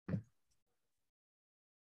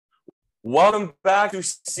Welcome back to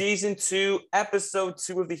season 2, episode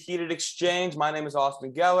 2 of the Heated Exchange. My name is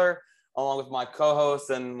Austin Geller, along with my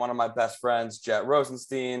co-host and one of my best friends, Jett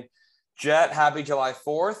Rosenstein. Jett, happy July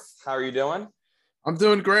 4th. How are you doing? I'm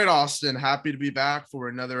doing great, Austin. Happy to be back for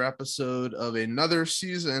another episode of another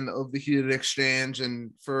season of the Heated Exchange.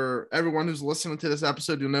 And for everyone who's listening to this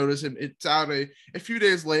episode, you'll notice it's out a few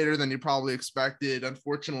days later than you probably expected.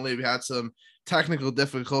 Unfortunately, we had some technical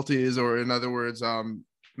difficulties, or in other words,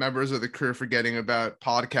 members of the crew forgetting about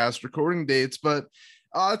podcast recording dates, but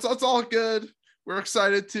it's all good. We're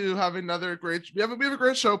excited to have another great. We have a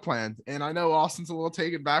great show planned, and I know Austin's a little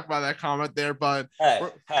taken back by that comment there, but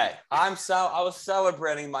hey, I was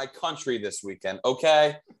celebrating my country this weekend,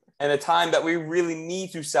 okay? And a time that we really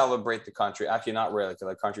need to celebrate the country. Actually, not really, because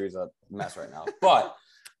the country is a mess right now. But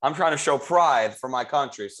I'm trying to show pride for my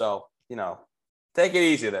country, so take it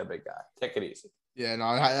easy there, big guy. Take it easy. Yeah, no,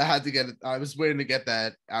 I had to get it. I was waiting to get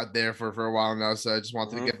that out there for a while now, so I just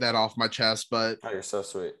wanted to get that off my chest. But you're so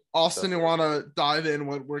sweet. Austin, you want to dive in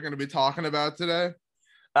what we're going to be talking about today?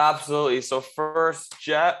 Absolutely. So first,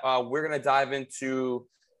 Jett, we're going to dive into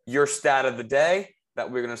your stat of the day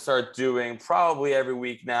that we're going to start doing probably every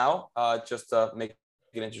week now, just to make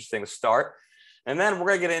it interesting to start. And then we're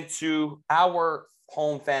going to get into our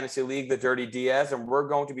home fantasy league, the Dirty Diez, and we're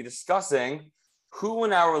going to be discussing who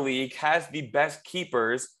in our league has the best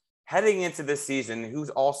keepers heading into this season, who's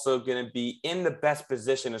also going to be in the best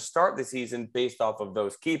position to start the season based off of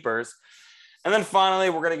those keepers. And then finally,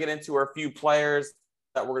 we're going to get into our few players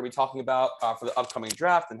that we're going to be talking about for the upcoming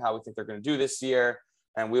draft and how we think they're going to do this year.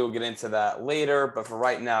 And we will get into that later. But for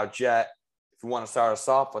right now, Jett, if you want to start us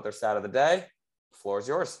off with our stat of the day, the floor is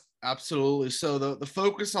yours. Absolutely. So the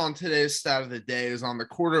focus on today's stat of the day is on the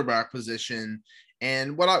quarterback position.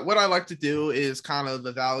 And what I like to do is kind of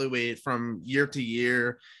evaluate from year to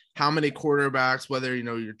year how many quarterbacks, whether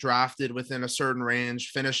you're drafted within a certain range,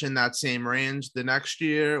 finish in that same range the next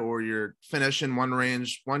year, or you're finishing one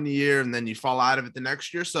range one year and then you fall out of it the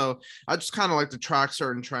next year. So I just kind of like to track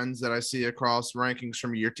certain trends that I see across rankings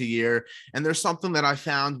from year to year. And there's something that I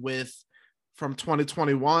found from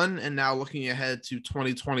 2021 and now looking ahead to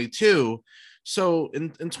 2022. So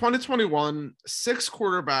in 2021, 6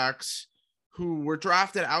 quarterbacks who were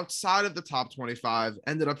drafted outside of the top 25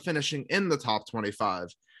 ended up finishing in the top 25.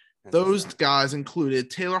 Those guys included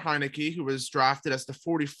Taylor Heineke, who was drafted as the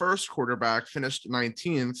 41st quarterback, finished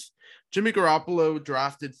 19th. Jimmy Garoppolo,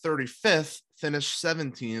 drafted 35th, finished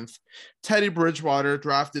 17th. Teddy Bridgewater,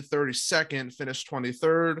 drafted 32nd, finished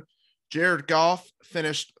 23rd. Jared Goff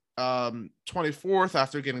finished 24th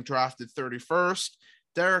after getting drafted 31st.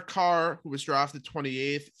 Derek Carr, who was drafted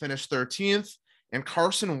 28th, finished 13th. And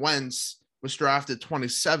Carson Wentz was drafted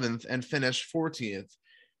 27th and finished 14th.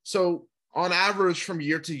 So on average from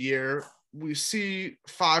year to year, we see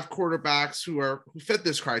 5 quarterbacks who fit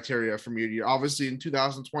this criteria from year to year. Obviously in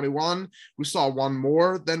 2021, we saw one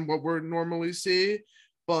more than what we normally see,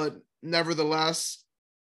 but nevertheless,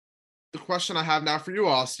 the question I have now for you,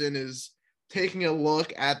 Austin, is taking a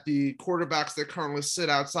look at the quarterbacks that currently sit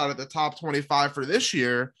outside of the top 25 for this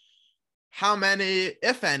year. How many,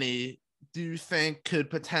 if any, do you think could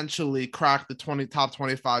potentially crack the top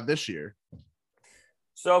 25 this year?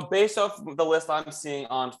 So based off the list I'm seeing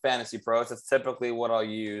on Fantasy Pros, that's typically what I'll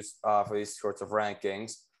use for these sorts of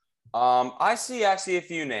rankings. I see actually a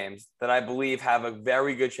few names that I believe have a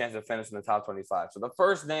very good chance of finishing the top 25. So the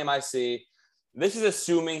first name I see, this is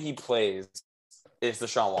assuming he plays, is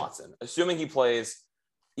Deshaun Watson. Assuming he plays,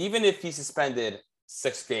 even if he's suspended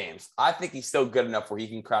 6 games, I think he's still good enough where he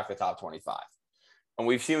can crack the top 25. And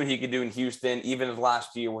we've seen what he could do in Houston, even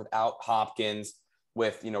last year without Hopkins,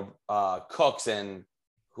 with, Cooks and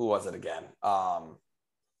who was it again? Who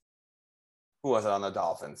was it on the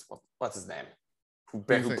Dolphins? What's his name? Who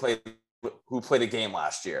played a game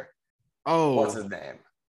last year? Oh. What's his name?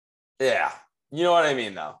 Yeah. You know what I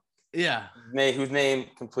mean, though. Yeah. Whose name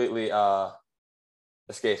completely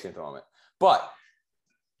escapes me at the moment. But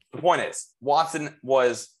the point is, Watson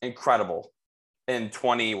was incredible in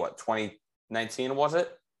 2019 was it?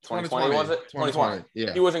 2020 was it? 2020.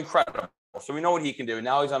 Yeah. He was incredible. So we know what he can do.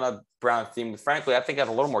 Now he's on a Browns team. Frankly, I think has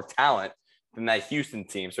a little more talent than that Houston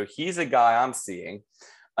team. So he's a guy I'm seeing.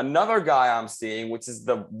 Another guy I'm seeing, which is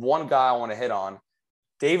the one guy I want to hit on,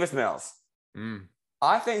 Davis Mills.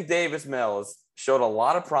 I think Davis Mills showed a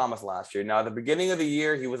lot of promise last year. Now, at the beginning of the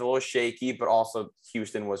year, he was a little shaky, but also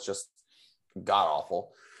Houston was just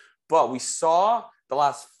god-awful. But we saw the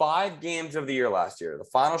last 5 games of the year last year, the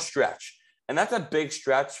final stretch. And that's a big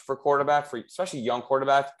stretch for quarterbacks, for especially young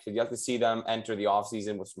quarterbacks, because you have to see them enter the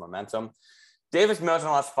offseason with some momentum. Davis Mills in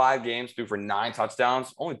the last 5 games threw for 9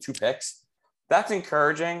 touchdowns, only 2 picks. That's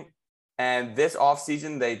encouraging. And this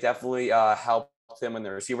offseason, they definitely helped him in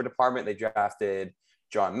the receiver department. They drafted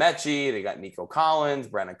John Mechie. They got Nico Collins.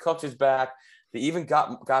 Brandon Cooks is back. They even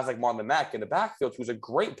got guys like Marlon Mack in the backfield, who's a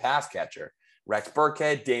great pass catcher. Rex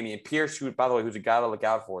Burkhead, Damian Pierce, who, by the way, who's a guy to look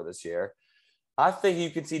out for this year. I think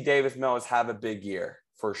you can see Davis Mills have a big year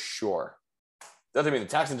for sure. Doesn't mean the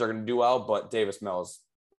Texans are going to do well, but Davis Mills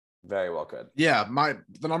very well could. Yeah,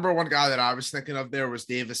 the number one guy that I was thinking of there was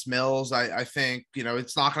Davis Mills. I think,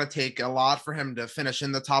 it's not going to take a lot for him to finish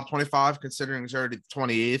in the top 25, considering he's already the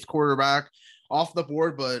 28th quarterback off the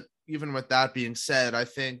board. But even with that being said, I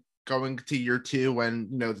think going to year two, when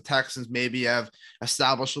the Texans maybe have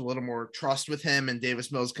established a little more trust with him, and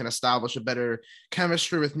Davis Mills can establish a better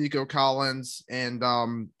chemistry with Nico Collins and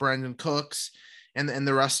Brandon Cooks and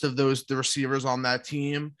the rest of the receivers on that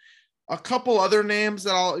team. A couple other names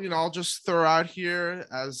that I'll just throw out here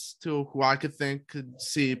as to who I could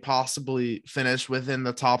see possibly finish within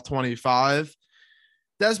the top 25.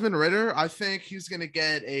 Desmond Ridder, I think he's going to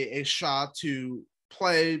get a shot to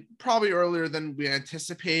play probably earlier than we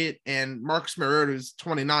anticipate. And Marcus Mariota, who's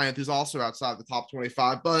 29th, who's also outside the top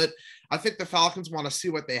 25. But I think the Falcons want to see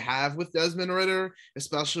what they have with Desmond Ridder,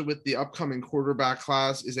 especially with the upcoming quarterback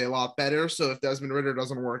class is a lot better. So if Desmond Ridder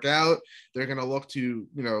doesn't work out, they're going to look to,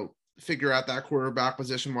 figure out that quarterback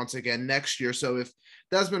position once again next year. So if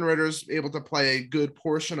Desmond Ridder's able to play a good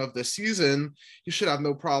portion of the season, he should have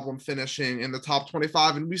no problem finishing in the top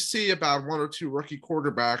 25. And we see about one or two rookie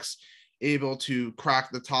quarterbacks able to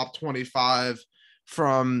crack the top 25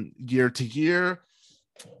 from year to year.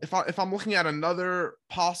 If I'm looking at another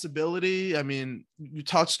possibility, I mean, you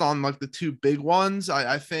touched on like the two big ones.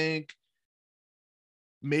 I think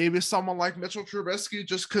maybe someone like Mitchell Trubisky,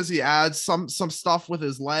 just because he adds some stuff with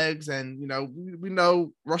his legs. And, we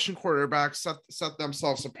know Russian quarterbacks set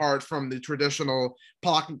themselves apart from the traditional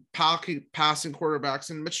pocket passing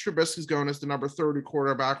quarterbacks. And Mitch Trubisky's going as the number 30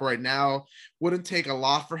 quarterback right now. Wouldn't take a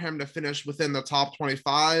lot for him to finish within the top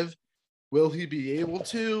 25. Will he be able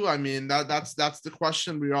to? I mean, that's the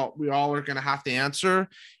question we all are going to have to answer.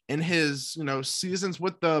 In his, seasons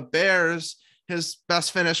with the Bears, his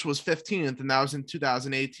best finish was 15th, and that was in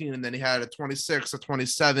 2018. And then he had a 26, a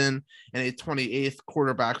 27, and a 28th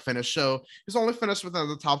quarterback finish. So he's only finished within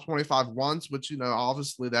the top 25 once, which,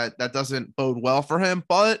 obviously that doesn't bode well for him.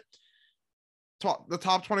 But the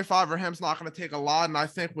top 25 for him is not going to take a lot. And I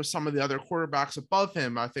think with some of the other quarterbacks above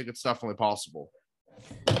him, I think it's definitely possible.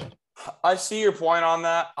 I see your point on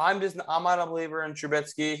that. I'm not a believer in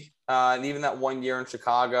Trubisky. And even that 1 year in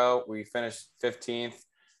Chicago where he finished 15th,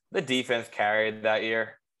 the defense carried that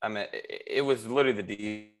year. I mean, it was literally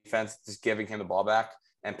the defense just giving him the ball back.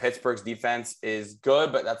 And Pittsburgh's defense is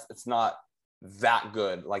good, but it's not that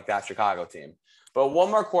good like that Chicago team. But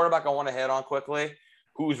one more quarterback I want to hit on quickly,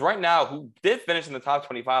 who did finish in the top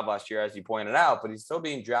 25 last year, as you pointed out, but he's still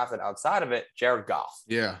being drafted outside of it, Jared Goff.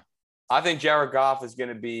 Yeah. I think Jared Goff is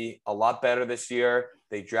going to be a lot better this year.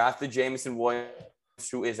 They drafted Jameson Williams,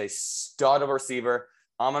 who is a stud of a receiver.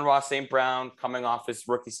 Amon-Ra St. Brown, coming off his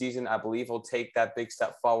rookie season, I believe he'll take that big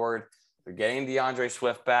step forward. They're getting DeAndre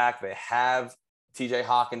Swift back. They have TJ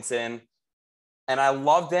Hawkinson. And I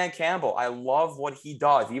love Dan Campbell. I love what he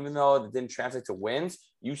does. Even though it didn't translate to wins,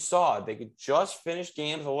 you saw they could just finish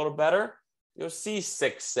games a little better. You'll see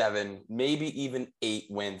 6, 7, maybe even 8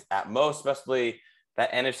 wins at most, especially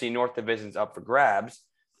that NFC North division's up for grabs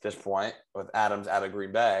at this point with Adams out of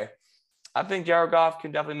Green Bay. I think Jared Goff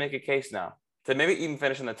can definitely make a case now to maybe even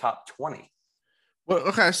finish in the top 20. Well,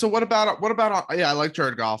 okay. So what about I like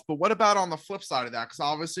Jared Goff, but what about on the flip side of that? Because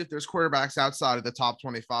obviously if there's quarterbacks outside of the top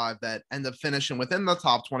 25 that end up finishing within the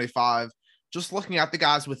top 25, just looking at the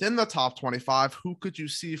guys within the top 25, who could you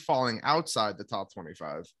see falling outside the top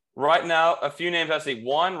 25? Right now, a few names I see.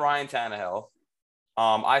 One, Ryan Tannehill.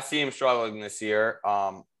 I see him struggling this year.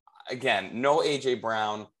 Again, no AJ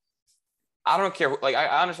Brown. I don't care. Like,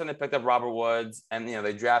 I understand they picked up Robert Woods and,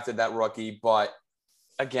 they drafted that rookie. But,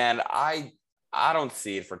 again, I don't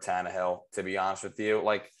see it for Tannehill, to be honest with you.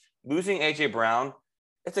 Like, losing A.J. Brown,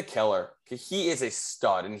 it's a killer. He is a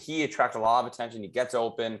stud, and he attracts a lot of attention. He gets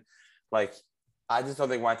open. Like, I just don't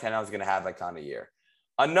think Ryan Tannehill is going to have that kind of year.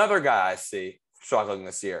 Another guy I see struggling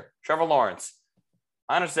this year, Trevor Lawrence.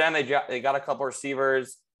 I understand they got a couple of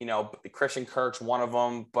receivers. Christian Kirk's one of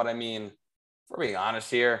them. But, I mean, if we're being honest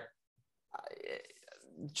here,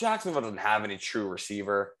 Jacksonville doesn't have any true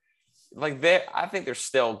receiver. I think they're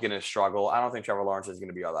still going to struggle. I don't think Trevor Lawrence is going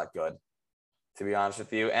to be all that good, to be honest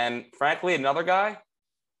with you. And frankly, another guy,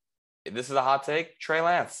 this is a hot take, Trey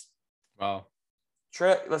Lance. Wow.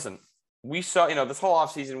 Listen, we saw, this whole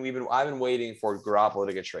offseason, I've been waiting for Garoppolo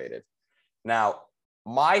to get traded. Now,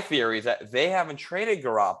 my theory is that they haven't traded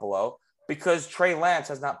Garoppolo because Trey Lance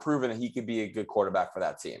has not proven that he could be a good quarterback for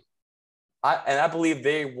that team. I believe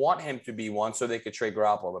they want him to be one so they could trade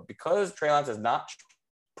Garoppolo. But because Trey Lance has not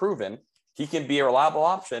proven he can be a reliable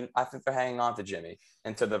option, I think they're hanging on to Jimmy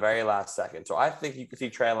until the very last second. So I think you could see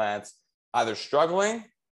Trey Lance either struggling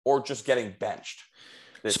or just getting benched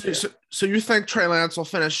this year. So you think Trey Lance will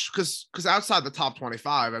finish because outside the top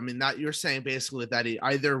 25, I mean, that you're saying basically that he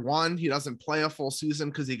either one, he doesn't play a full season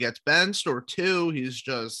because he gets benched, or two, he's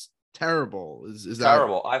just terrible. Is that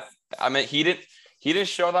terrible? I mean, he didn't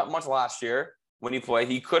show that much last year when he played.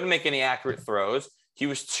 He couldn't make any accurate throws. He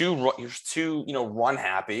was too run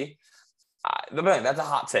happy. That's a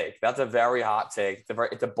hot take. That's a very hot take.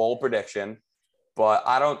 It's a bold prediction, but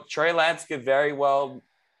Trey Lance could very well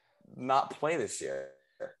not play this year.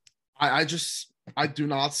 I do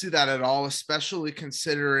not see that at all, especially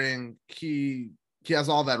considering he has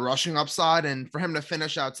all that rushing upside, and for him to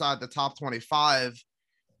finish outside the top 25,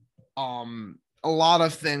 a lot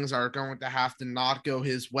of things are going to have to not go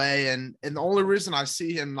his way. And the only reason I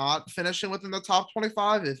see him not finishing within the top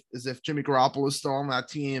 25 is if Jimmy Garoppolo is still on that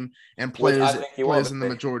team and plays in the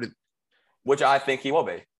majority. Which I think he will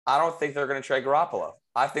be. I don't think they're going to trade Garoppolo.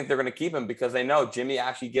 I think they're going to keep him because they know Jimmy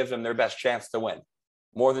actually gives them their best chance to win,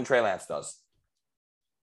 more than Trey Lance does.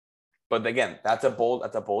 But again, that's a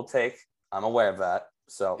bold take. I'm aware of that.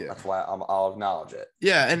 So That's why I'll acknowledge it.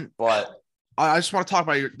 Yeah. But I just want to talk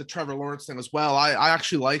about the Trevor Lawrence thing as well. I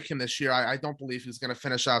actually like him this year. I don't believe he's going to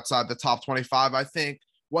finish outside the top 25. I think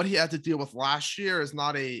what he had to deal with last year is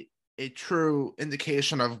not a true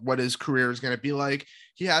indication of what his career is going to be like.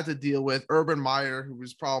 He had to deal with Urban Meyer, who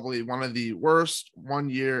was probably one of the worst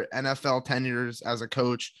one-year NFL tenures as a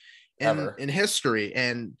coach in history.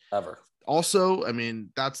 And ever. Also, I mean,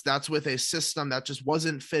 that's with a system that just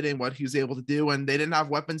wasn't fitting what he was able to do. And they didn't have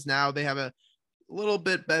weapons. Now they have a little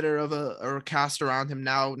bit better of a cast around him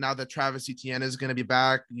now that Travis Etienne is going to be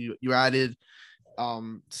back. You added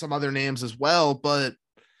some other names as well, but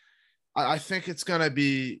I think it's going to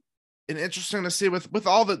be interesting to see with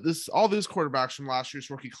all these quarterbacks from last year's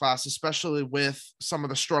rookie class, especially with some of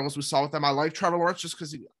the struggles we saw with them. I like Trevor Lawrence just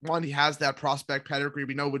because he has that prospect pedigree.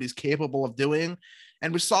 We know what he's capable of doing,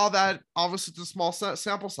 and we saw that obviously it's a small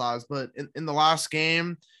sample size, but in the last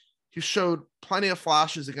game, he showed plenty of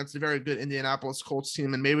flashes against a very good Indianapolis Colts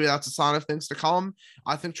team, and maybe that's a sign of things to come.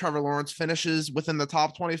 I think Trevor Lawrence finishes within the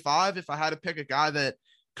top 25. If I had to pick a guy that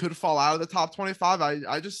could fall out of the top 25,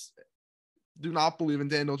 I just do not believe in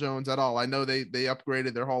Daniel Jones at all. I know they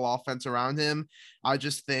upgraded their whole offense around him. I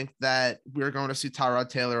just think that we're going to see Tyrod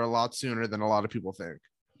Taylor a lot sooner than a lot of people think.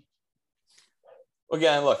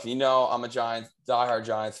 Again, look, I'm a diehard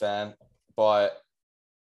Giants fan, but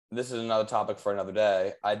this is another topic for another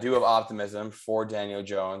day. I do have optimism for Daniel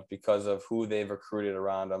Jones because of who they've recruited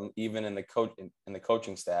around him, even in the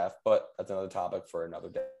coaching staff. But that's another topic for another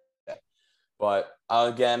day. But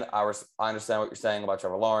again, I understand what you're saying about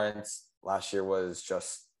Trevor Lawrence. Last year was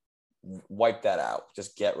just wipe that out.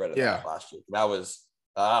 Just get rid of that last year. That was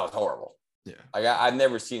horrible. Yeah, I've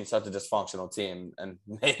never seen such a dysfunctional team, and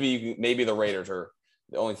maybe the Raiders are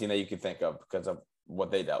the only team that you can think of because of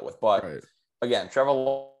what they dealt with. But Again, Trevor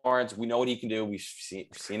Lawrence, we know what he can do. We've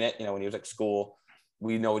seen it, when he was at school.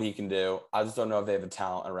 We know what he can do. I just don't know if they have the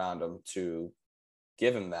talent around him to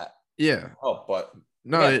give him that. Yeah. Oh, but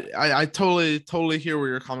no, I totally hear where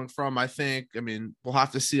you're coming from. I mean, we'll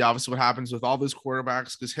have to see obviously what happens with all these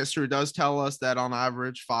quarterbacks, because history does tell us that on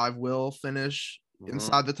average 5 will finish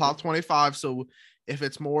inside the top 25. So if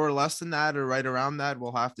it's more or less than that or right around that,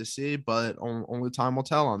 we'll have to see, but only time will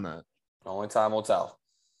tell on that. Only time will tell.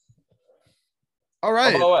 All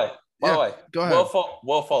right. By the way, go ahead.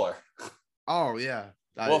 Will Fuller. Oh yeah.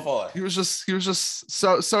 Will Fuller. He was just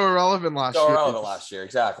so irrelevant last year. So irrelevant last year,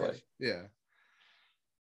 exactly. Yeah.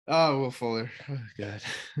 Oh, Will Fuller. Oh, God.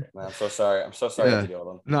 Man, I'm so sorry. I'm so sorry to deal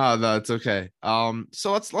with him. No, it's okay.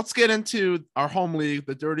 So let's get into our home league,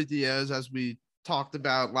 the Dirty Diez, as we talked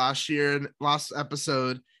about last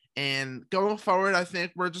episode. And going forward, I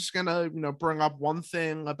think we're just gonna, bring up one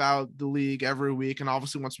thing about the league every week. And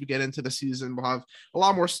obviously, once we get into the season, we'll have a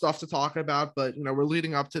lot more stuff to talk about. But we're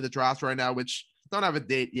leading up to the draft right now, which don't have a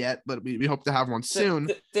date yet, but we hope to have one soon.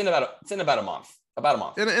 It's in about a month. About a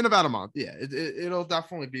month. In about a month, yeah. It'll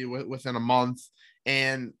definitely be within a month.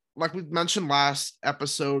 And like we mentioned last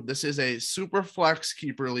episode, this is a super flex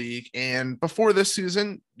keeper league. And before this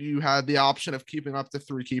season, you had the option of keeping up to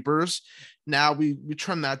 3 keepers. Now we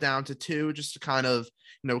trim that down to 2 just to kind of,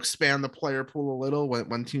 expand the player pool a little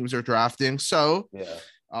when teams are drafting. So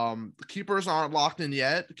the keepers aren't locked in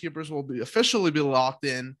yet. The keepers will officially be locked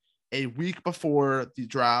in a week before the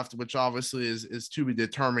draft, which obviously is to be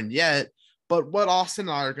determined yet. But what Austin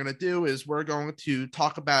and I are going to do is we're going to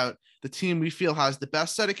talk about the team we feel has the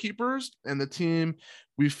best set of keepers and the team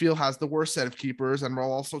we feel has the worst set of keepers. And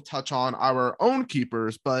we'll also touch on our own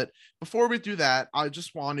keepers. But before we do that, I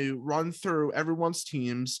just want to run through everyone's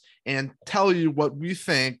teams and tell you what we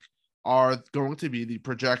think are going to be the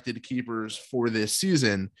projected keepers for this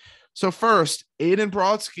season. So first, Aiden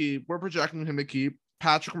Brodsky, we're projecting him to keep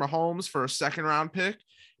Patrick Mahomes for a 2nd-round pick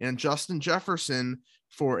and Justin Jefferson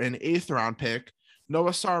for an 8th-round pick,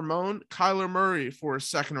 Noah Sarmone, Kyler Murray for a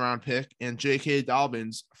 2nd-round pick, and J.K.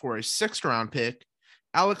 Dobbins for a 6th-round pick,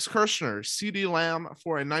 Alex Kirshner, CeeDee Lamb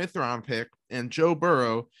for a 9th-round pick, and Joe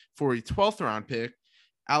Burrow for a 12th-round pick,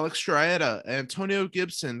 Alex Straeta, Antonio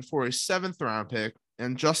Gibson for a 7th-round pick,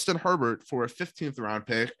 and Justin Herbert for a 15th-round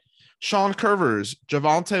pick, Sean Curvers,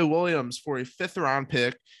 Javonte Williams for a 5th-round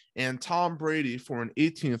pick, and Tom Brady for an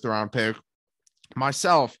 18th-round pick.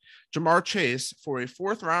 Myself, Jamar Chase for a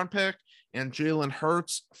 4th-round pick, and Jalen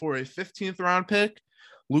Hurts for a 15th-round pick,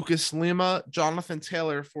 Lucas Lima, Jonathan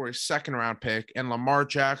Taylor for a 2nd-round pick, and Lamar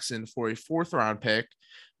Jackson for a 4th-round pick,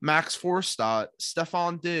 Max Forstott,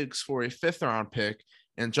 Stephon Diggs for a 5th-round pick,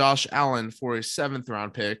 and Josh Allen for a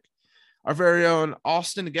 7th-round pick. Our very own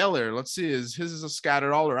Austin Geller, let's see, his is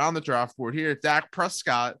scattered all around the draft board here. Dak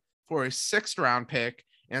Prescott for a 6th-round pick,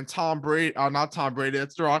 and Tom Brady, not Tom Brady,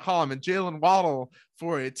 that's the wrong column, and Jalen Waddle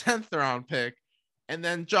for a 10th-round pick. And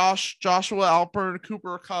then Joshua Alpern,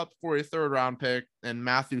 Cooper Kupp for a 3rd-round pick, and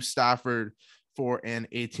Matthew Stafford for an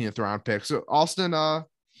 18th-round pick. So, Austin, why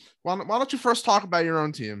don't you first talk about your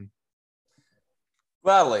own team?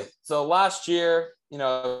 Gladly. So last year, you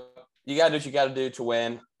got to do what you got to do to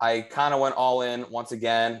win. I kind of went all in once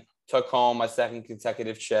again, took home my 2nd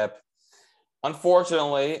consecutive chip.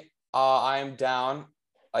 Unfortunately, I am down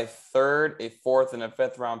a 3rd, a 4th, and a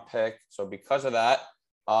 5th-round pick. So because of that,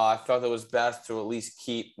 I felt it was best to at least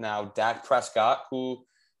keep now Dak Prescott, who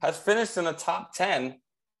has finished in the top 10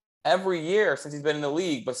 every year since he's been in the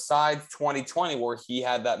league, besides 2020, where he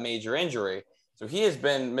had that major injury. So he has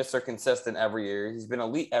been Mr. Consistent every year. He's been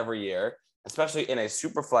elite every year, especially in a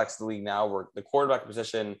super flex league now where the quarterback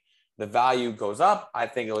position, the value goes up. I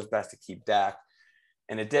think it was best to keep Dak.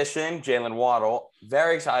 In addition, Jalen Waddle,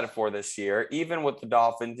 very excited for this year, even with the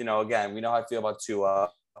Dolphins. Again, we know how I feel about Tua,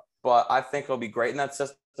 but I think he'll be great in that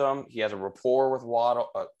system. He has a rapport with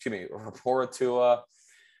Tua.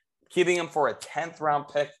 Keeping him for a 10th-round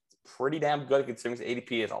pick, pretty damn good considering his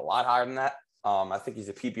ADP is a lot higher than that. I think he's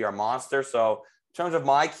a PPR monster. So in terms of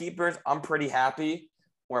my keepers, I'm pretty happy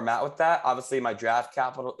where I'm at with that. Obviously, my draft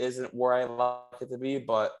capital isn't where I like it to be,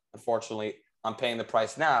 but unfortunately, I'm paying the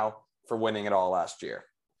price now for winning it all last year.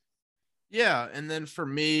 Yeah, and then for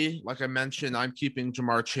me, like I mentioned, I'm keeping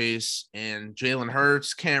Jamar Chase and Jalen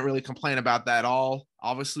Hurts. Can't really complain about that at all.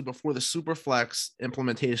 Obviously, before the Superflex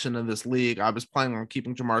implementation of this league, I was planning on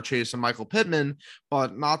keeping Jamar Chase and Michael Pittman,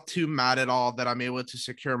 but not too mad at all that I'm able to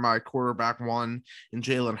secure my quarterback 1 in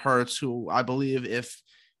Jalen Hurts, who I believe if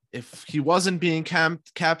he wasn't being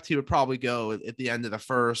kept, he would probably go at the end of the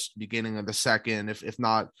 1st, beginning of the 2nd, if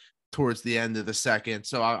not towards the end of the 2nd.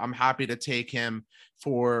 So I'm happy to take him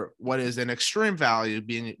for what is an extreme value,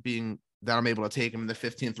 being that I'm able to take him in the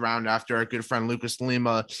 15th round after our good friend Lucas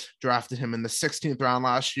Lima drafted him in the 16th round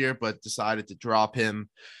last year, but decided to drop him.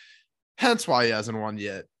 Hence why he hasn't won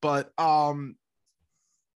yet. But for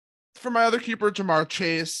my other keeper, Jamar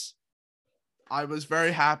Chase, I was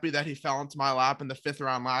very happy that he fell into my lap in the 5th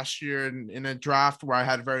round last year in a draft where I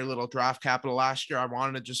had very little draft capital last year. I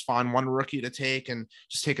wanted to just find one rookie to take and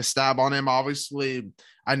just take a stab on him. Obviously,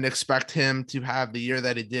 I didn't expect him to have the year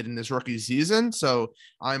that he did in his rookie season. So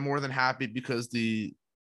I'm more than happy because the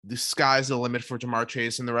sky's the limit for Jamar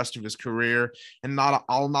Chase and the rest of his career. And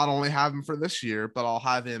I'll not only have him for this year, but I'll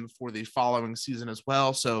have him for the following season as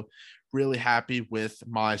well. So really happy with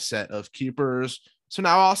my set of keepers. So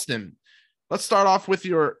now, Austin, let's start off with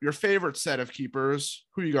your favorite set of keepers.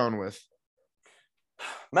 Who are you going with?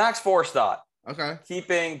 Max Forstott. Okay.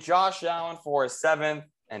 Keeping Josh Allen for a 7th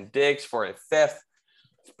and Diggs for a 5th.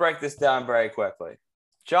 Let's break this down very quickly.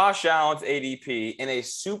 Josh Allen's ADP in a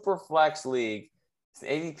super flex league is an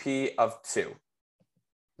ADP of 2.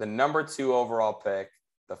 The number 2 overall pick,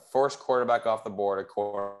 the first quarterback off the board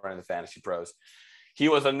according to the Fantasy Pros. He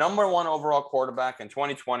was a number 1 overall quarterback in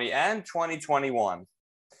 2020 and 2021.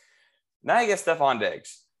 Now you get Stephon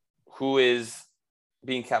Diggs, who is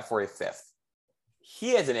being kept for a 5th.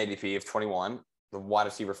 He has an ADP of 21, the wide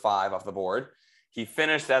receiver 5 off the board. He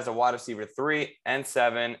finished as a wide receiver 3 and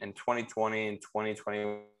 7 in 2020 and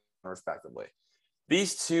 2021, respectively.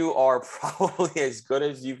 These two are probably as good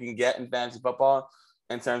as you can get in fantasy football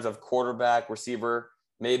in terms of quarterback, receiver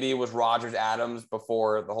Maybe it was Rodgers Adams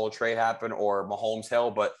before the whole trade happened, or Mahomes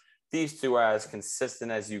Hill, but these two are as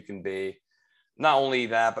consistent as you can be. Not only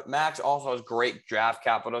that, but Max also has great draft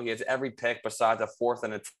capital. He has every pick besides a 4th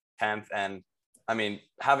and a 10th. And I mean,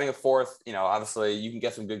 having a 4th, obviously you can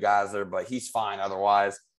get some good guys there, but he's fine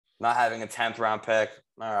otherwise. Not having a 10th round pick,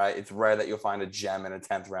 all right, it's rare that you'll find a gem in a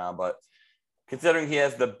 10th round, but considering he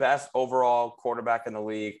has the best overall quarterback in the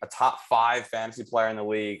league, a top 5 fantasy player in the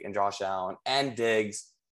league in Josh Allen and Diggs,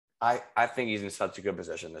 I think he's in such a good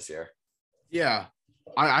position this year. Yeah.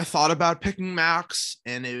 I thought about picking Max,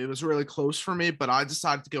 and it was really close for me, but I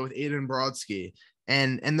decided to go with Aiden Brodsky.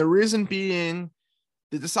 And the reason being,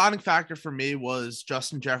 the deciding factor for me was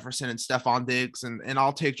Justin Jefferson and Stephon Diggs, and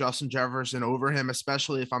I'll take Justin Jefferson over him,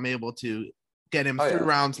 especially if I'm able to get him 3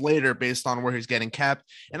 rounds later based on where he's getting kept.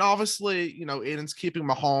 And obviously, Aiden's keeping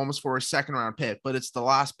Mahomes for a 2nd round pick, but it's the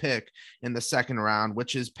last pick in the 2nd round,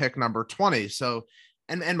 which is pick number 20. So,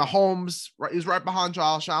 and Mahomes is right behind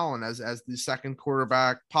Josh Allen as the 2nd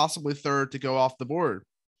quarterback, possibly 3rd to go off the board.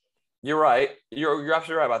 You're right. You're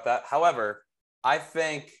absolutely right about that. However, I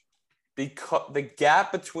think because the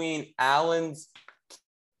gap between Allen's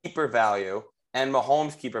keeper value and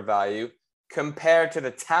Mahomes' keeper value compared to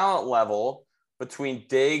the talent level between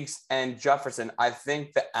Diggs and Jefferson, I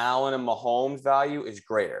think the Allen and Mahomes value is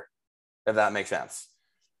greater, if that makes sense.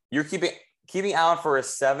 You're keeping Allen for a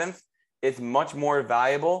 7th is much more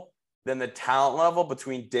valuable than the talent level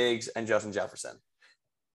between Diggs and Justin Jefferson.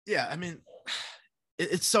 Yeah, I mean,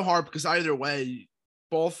 it's so hard because either way,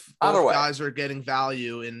 both guys are getting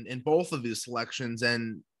value in both of these selections.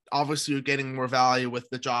 And obviously you're getting more value with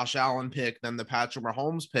the Josh Allen pick than the Patrick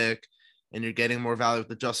Mahomes pick. And you're getting more value with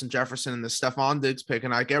the Justin Jefferson and the Stephon Diggs pick.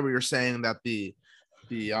 And I get what you're saying that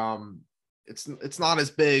it's not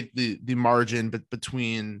as big, the margin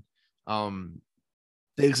between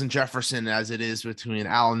Diggs and Jefferson as it is between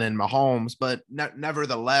Allen and Mahomes, but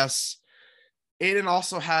nevertheless, Aiden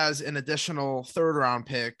also has an additional 3rd round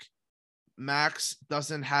pick. Max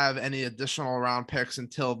doesn't have any additional round picks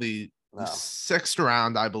until the 6th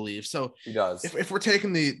round, I believe. So he does. If we're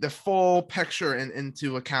taking the full picture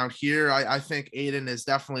into account here, I think Aiden is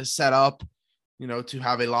definitely set up, to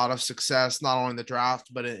have a lot of success, not only in the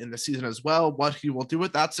draft, but in the season as well. What he will do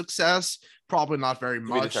with that success, probably not very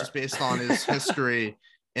much, just based on his history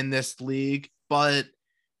in this league. But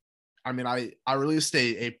I mean, I released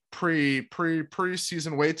a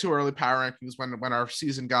pre-season way too early power rankings when our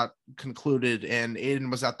season got concluded, and Aiden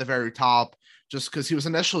was at the very top just because he was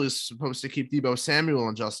initially supposed to keep Deebo Samuel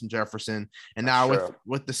and Justin Jefferson, and now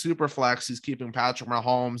with the super flex, he's keeping Patrick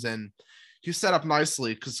Mahomes, and he's set up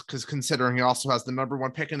nicely because considering he also has the number 1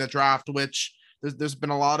 pick in the draft, which there's been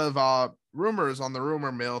a lot of rumors on the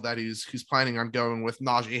rumor mill that he's planning on going with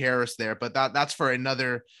Najee Harris there, but that's for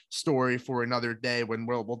another story for another day when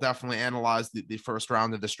we'll definitely analyze the 1st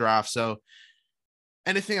round of this draft. So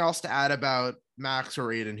anything else to add about Max or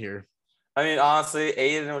Aiden here? I mean, honestly,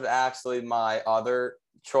 Aiden was actually my other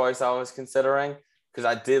choice I was considering because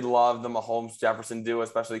I did love the Mahomes Jefferson duo,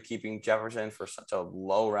 especially keeping Jefferson for such a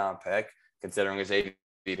low round pick considering his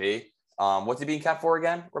ADP. What's he being kept for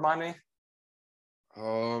again? Remind me.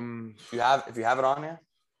 If you have it on you.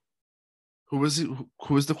 Who was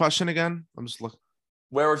the question again? I'm just looking.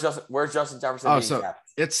 Where's Justin Jefferson being kept?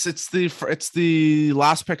 It's the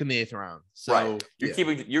last pick in the 8th round. So right.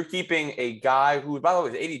 You're keeping a guy who, by the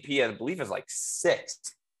way, his ADP I believe is like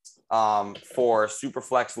 6th for super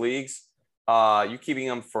flex leagues. You're keeping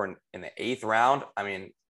him in the 8th round. I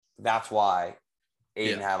mean, that's why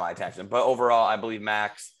Aiden had my attention. But overall, I believe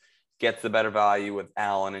Max gets the better value with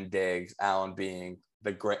Allen and Diggs, Allen being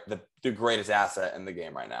the greatest asset in the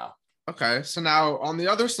game right now. Okay, so now on the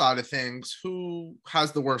other side of things, who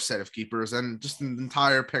has the worst set of keepers and just an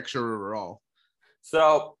entire picture overall?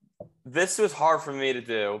 So this was hard for me to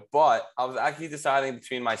do, but I was actually deciding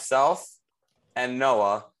between myself and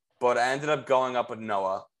Noah, but I ended up going up with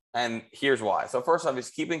Noah, and here's why. So first off, he's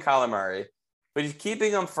keeping Kyler Murray, but he's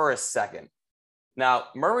keeping him for a 2nd. Now,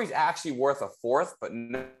 Murray's actually worth a 4th, but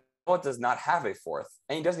Noah does not have a 4th,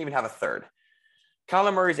 and he doesn't even have a 3rd.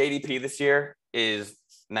 Kyler Murray's ADP this year is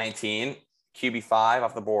 19, QB5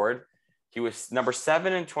 off the board. He was number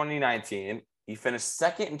 7 in 2019. He finished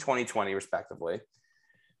 2nd in 2020, respectively.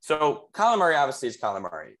 So Kyler Murray obviously is Kyler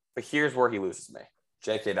Murray, but here's where he loses me.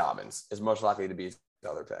 J.K. Dobbins is most likely to be his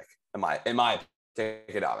other pick. In my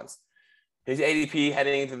J.K. Dobbins. His ADP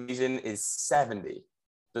heading into the season is 70.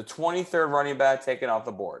 The 23rd running back taken off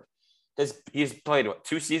the board. He's played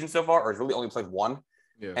 2 seasons so far, or he's really only played 1.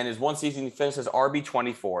 Yeah. And his 1 season, he finished as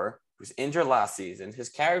RB24. He was injured last season. His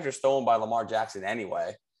carries are stolen by Lamar Jackson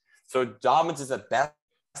anyway. So Dobbins is at best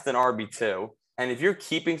an RB2. And if you're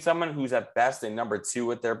keeping someone who's at best a number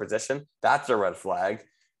 2 at their position, that's a red flag.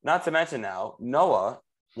 Not to mention now, Noah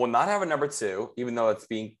will not have a number 2, even though it's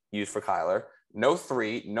being used for Kyler. No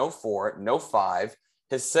 3, no 4, no 5.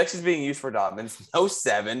 His 6 is being used for Dobbins. No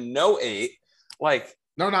 7, no 8. Like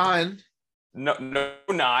no 9. No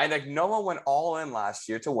 9. Like Noah went all in last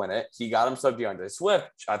year to win it. He got himself DeAndre Swift.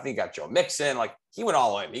 I think got Joe Mixon. Like he went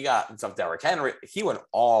all in. He got himself Derrick Henry. He went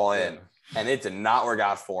all in, and it did not work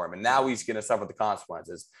out for him. And now he's going to suffer the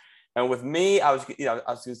consequences. And with me, I was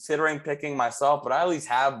considering picking myself, but I at least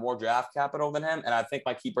have more draft capital than him, and I think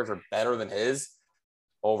my keepers are better than his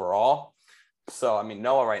overall. So I mean,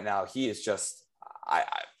 Noah right now, he is just I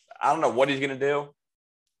don't know what he's going to do.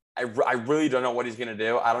 I really don't know what he's going to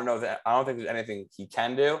do. I don't think there's anything he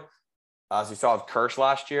can do. As you saw with Kirsch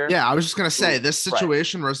last year. Yeah, I was just going to say this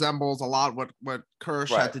situation resembles a lot what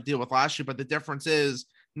Kirsch had to deal with last year, but the difference is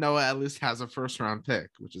Noah at least has a first-round pick,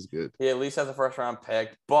 which is good. He at least has a first-round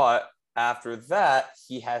pick, but after that,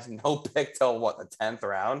 he has no pick till the 10th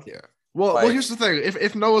round. Yeah. Well, here's the thing: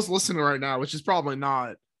 if Noah's listening right now, which is probably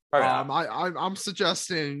not, I'm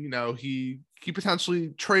suggesting he potentially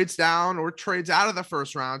trades down or trades out of the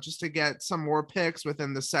first round just to get some more picks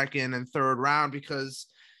within the second and third round, because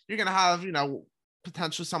you're gonna have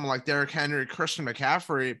potentially someone like Derrick Henry, Christian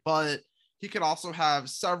McCaffrey, but he could also have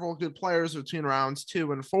several good players between rounds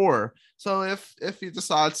 2 and 4. So if he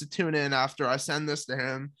decides to tune in after I send this to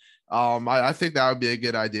him, I think that would be a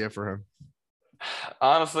good idea for him.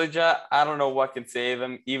 Honestly, Jett, I don't know what can save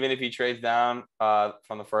him. Even if he trades down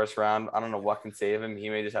from the first round, I don't know what can save him. He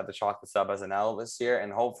may just have to chalk this up as an L this year,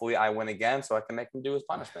 and hopefully I win again so I can make him do his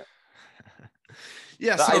punishment.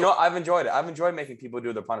 Yeah, so I know I've enjoyed it. I've enjoyed making people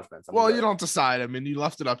do their punishments. You don't decide. I mean, you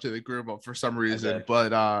left it up to the group for some reason,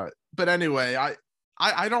 but anyway,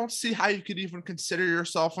 I don't see how you could even consider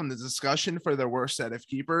yourself in the discussion for the worst set of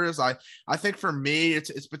keepers. I think for me,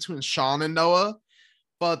 it's between Sean and Noah.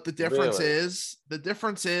 But the difference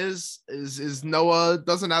is Noah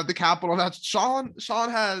doesn't have the capital. That Sean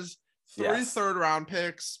has 3 third-round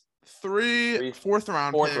picks, 3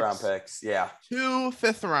 fourth-round picks, yeah, 2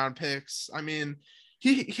 fifth-round picks. I mean,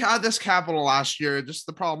 he had this capital last year. Just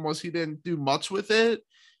the problem was he didn't do much with it.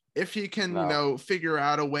 If he can, figure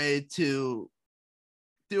out a way to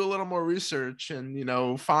do a little more research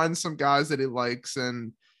and find some guys that he likes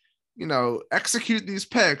and execute these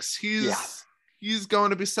picks, he's going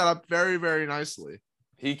to be set up very, very nicely.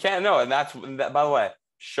 He can't know. And that's, by the way,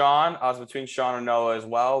 Sean, I was between Sean and Noah as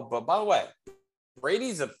well. But by the way,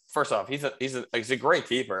 Brady's first off, he's a great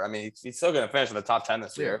keeper. I mean, he's still going to finish in the top 10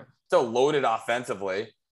 this year. Still loaded offensively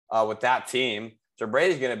with that team. So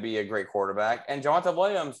Brady's going to be a great quarterback. And Javonte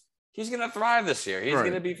Williams, he's going to thrive this year. He's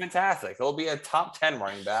going to be fantastic. He'll be a top 10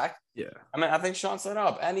 running back. Yeah. I mean, I think Sean set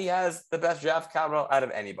up, and he has the best draft capital out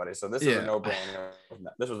of anybody. So this is a no-brainer.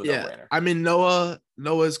 This was a no-brainer. I mean,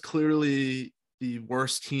 Noah's clearly the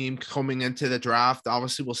worst team coming into the draft.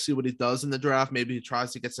 Obviously, we'll see what he does in the draft. Maybe he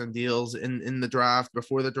tries to get some deals in the draft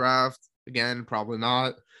before the draft. Again, probably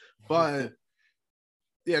not. But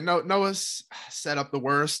Noah's set up the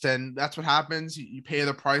worst, and that's what happens. You pay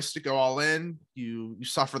the price to go all in. You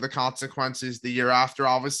suffer the consequences the year after.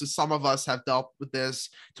 Obviously, some of us have dealt with this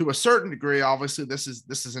to a certain degree. Obviously, this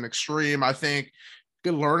is an extreme. I think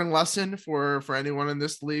good learning lesson for anyone in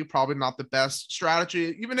this league. Probably not the best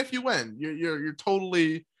strategy. Even if you win, you're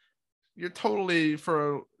totally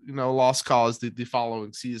for lost cause the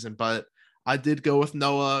following season. But I did go with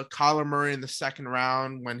Noah. Kyler Murray in the second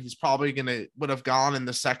round when he's probably would have gone in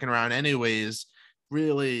the second round anyways.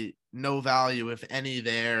 Really no value, if any,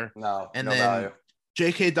 there. No, and no then value.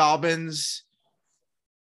 J.K. Dobbins,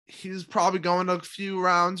 he's probably going a few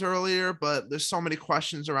rounds earlier, but there's so many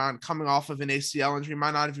questions around coming off of an ACL injury.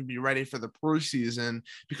 Might not even be ready for the preseason,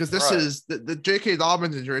 because this is the J.K.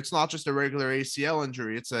 Dobbins injury. It's not just a regular ACL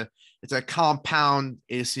injury. It's a compound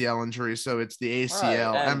ACL injury. So it's the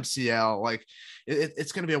ACL, MCL. Like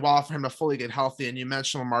it's going to be a while for him to fully get healthy. And you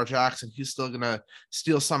mentioned Lamar Jackson. He's still going to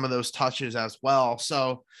steal some of those touches as well.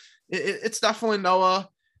 So it's definitely Noah.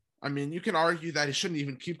 I mean, you can argue that he shouldn't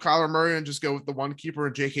even keep Kyler Murray and just go with the one keeper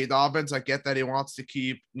and J.K. Dobbins. I get that he wants to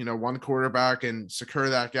keep, one quarterback and secure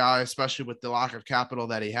that guy, especially with the lack of capital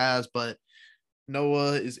that he has. But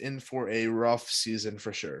Noah is in for a rough season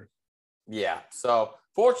for sure. Yeah. So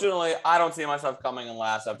fortunately, I don't see myself coming in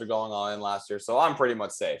last after going all in last year. So I'm pretty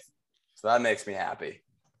much safe. So that makes me happy.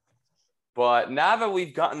 But now that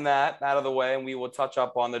we've gotten that out of the way, and we will touch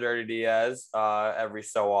up on the Dirty Diez every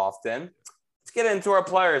so often, let's get into our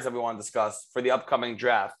players that we want to discuss for the upcoming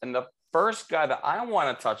draft. And the first guy that I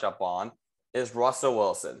want to touch up on is Russell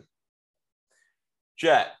Wilson.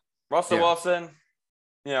 Jett, Russell Wilson,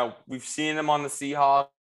 we've seen him on the Seahawks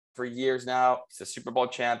for years now. He's a Super Bowl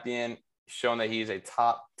champion, shown that he's a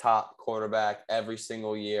top quarterback every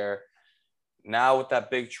single year. Now with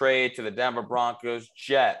that big trade to the Denver Broncos,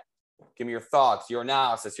 Jett, give me your thoughts, your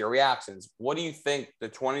analysis, your reactions. What do you think the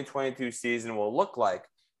 2022 season will look like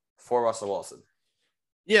for Russell Wilson?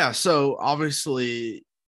 Yeah, so obviously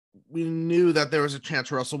we knew that there was a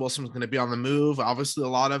chance Russell Wilson was going to be on the move. Obviously, a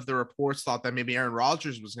lot of the reports thought that maybe Aaron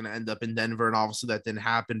Rodgers was going to end up in Denver, and obviously that didn't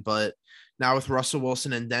happen. But now with Russell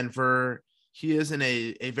Wilson in Denver, he is in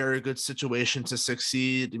a very good situation to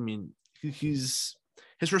succeed. I mean, his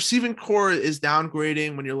receiving core is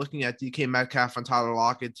downgrading when you're looking at DK Metcalf and Tyler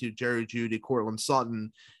Lockett to Jerry Jeudy, Cortland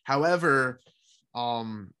Sutton. However,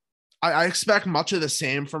 I expect much of the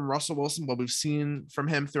same from Russell Wilson, what we've seen from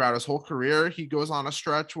him throughout his whole career. He goes on a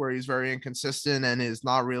stretch where he's very inconsistent and is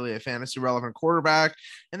not really a fantasy relevant quarterback.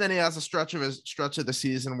 And then he has a stretch of the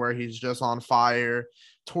season where he's just on fire,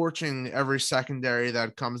 torching every secondary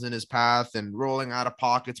that comes in his path and rolling out of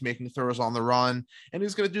pockets, making throws on the run. And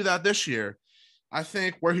he's going to do that this year. I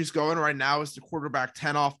think where he's going right now is the quarterback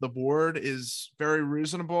 10 off the board is very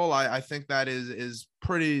reasonable. I think that is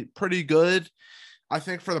pretty good. I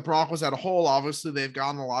think for the Broncos as a whole, obviously they've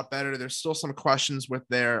gotten a lot better. There's still some questions with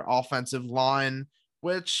their offensive line,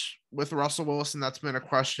 which with Russell Wilson, that's been a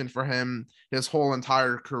question for him his whole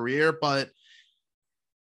entire career. But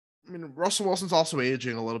I mean, Russell Wilson's also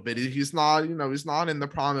aging a little bit. He's not in the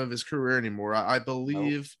prime of his career anymore. I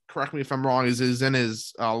believe, correct me if I'm wrong, he's in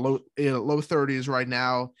his low 30s right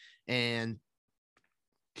now. And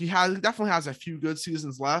he definitely has a few good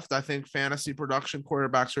seasons left. I think fantasy production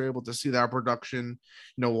quarterbacks are able to see that production,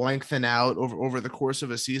 lengthen out over the course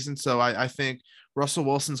of a season. So I think Russell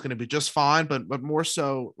Wilson's going to be just fine, but more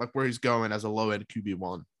so like where he's going as a low end QB1.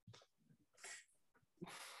 All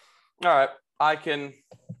right. I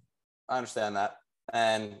understand that.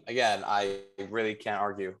 And again, I really can't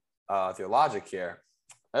argue with your logic here.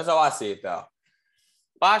 That's how I see it though.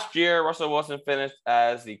 Last year, Russell Wilson finished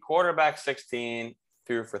as the quarterback 16,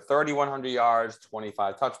 threw for 3,100 yards,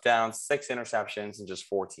 25 touchdowns, 6 interceptions in just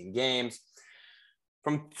 14 games.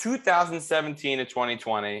 From 2017 to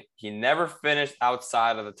 2020, he never finished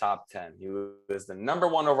outside of the top 10. He was the number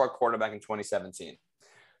 1 overall quarterback in 2017.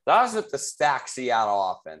 That was with the stacked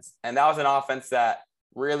Seattle offense. And that was an offense that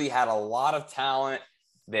really had a lot of talent.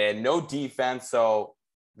 They had no defense, so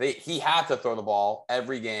he had to throw the ball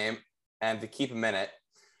every game and to keep him in it.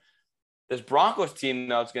 This Broncos team,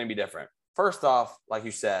 though, it's going to be different. First off, like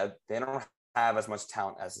you said, they don't have as much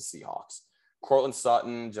talent as the Seahawks. Cortland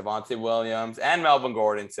Sutton, Javonte Williams, and Melvin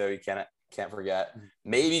Gordon, too. You can't forget.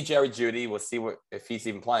 Maybe Jerry Jeudy. We'll see if he's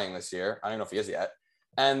even playing this year. I don't know if he is yet.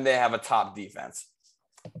 And they have a top defense.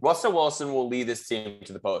 Russell Wilson will lead this team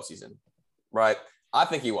to the postseason, right? I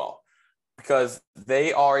think he will, because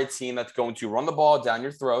they are a team that's going to run the ball down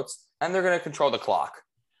your throats, and they're going to control the clock.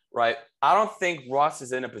 Right. I don't think Russ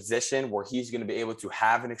is in a position where he's going to be able to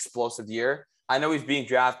have an explosive year. I know he's being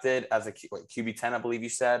drafted as a QB 10, I believe you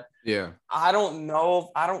said. Yeah. I don't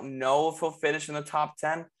know if he'll finish in the top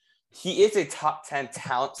 10. He is a top 10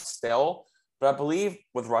 talent still, but I believe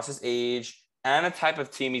with Russ's age and the type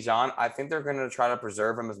of team he's on, I think they're going to try to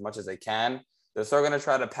preserve him as much as they can. They're still going to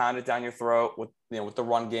try to pound it down your throat with the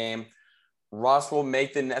run game. Russ will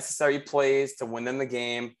make the necessary plays to win them the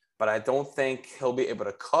game, but I don't think he'll be able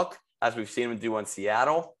to cook as we've seen him do in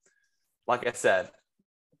Seattle. Like I said,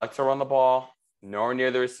 like to run the ball, nowhere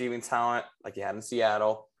near the receiving talent like he had in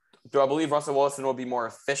Seattle. Do I believe Russell Wilson will be more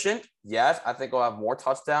efficient? Yes, I think he'll have more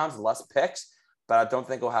touchdowns, less picks, but I don't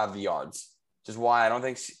think he'll have the yards. Which is why I don't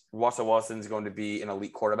think Russell Wilson is going to be an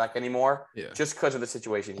elite quarterback anymore, just because of the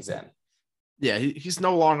situation he's in. Yeah, he's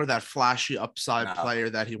no longer that flashy upside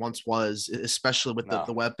player that he once was, especially with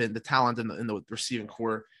the weapon, the talent in the receiving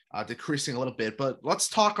core decreasing a little bit. But let's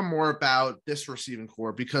talk more about this receiving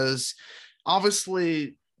core, because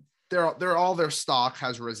obviously all their stock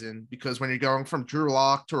has risen, because when you're going from Drew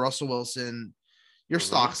Lock to Russell Wilson, your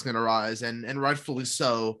stock's going to rise, and rightfully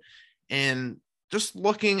so. And just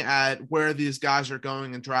looking at where these guys are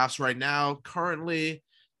going in drafts right now, currently,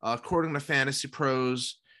 according to Fantasy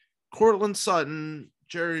Pros, Cortland Sutton,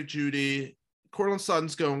 Jerry Jeudy. Cortland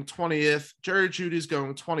Sutton's going 20th. Jerry Judy's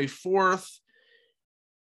going 24th.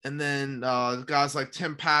 And then guys like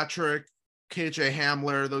Tim Patrick, KJ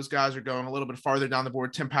Hamler, those guys are going a little bit farther down the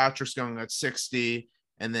board. Tim Patrick's going at 60.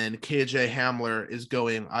 And then KJ Hamler is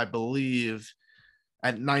going, I believe,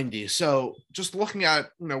 at 90. So just looking at,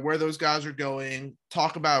 where those guys are going,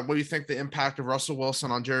 talk about what you think the impact of Russell Wilson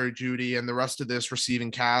on Jerry Jeudy and the rest of this receiving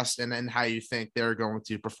cast, and how you think they're going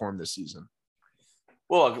to perform this season.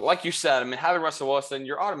 Well, look, like you said, I mean, having Russell Wilson,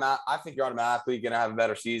 I think you're automatically going to have a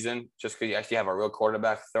better season just because you actually have a real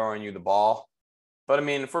quarterback throwing you the ball. But I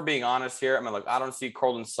mean, if we're being honest here, I mean, look, I don't see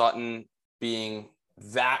Courtland Sutton being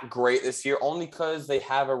that great this year, only because they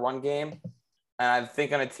have a run game. And I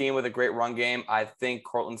think on a team with a great run game, I think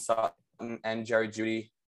Courtland Sutton and Jerry Jeudy,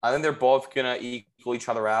 I think they're both going to equal each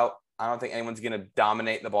other out. I don't think anyone's going to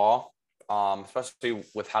dominate the ball, especially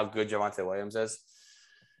with how good Javonte Williams is.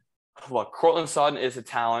 Look, Courtland Sutton is a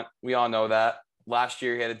talent. We all know that. Last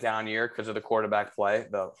year, he had a down year because of the quarterback play,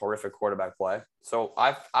 the horrific quarterback play. So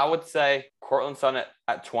I would say Courtland Sutton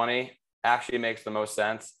at 20 actually makes the most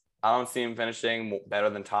sense. I don't see him finishing better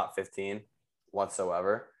than top 15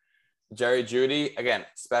 whatsoever. Jerry Jeudy, again,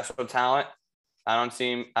 special talent. I don't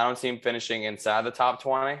see him finishing inside the top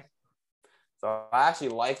 20. So I actually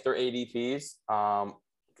like their ADPs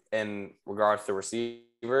in regards to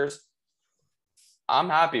receivers. I'm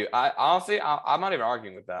happy. I'm not even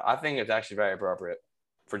arguing with that. I think it's actually very appropriate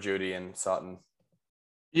for Jeudy and Sutton.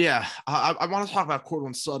 Yeah, I want to talk about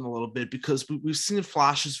Courtland Sutton a little bit because we've seen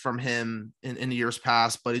flashes from him in years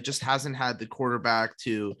past, but he just hasn't had the quarterback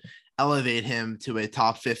to elevate him to a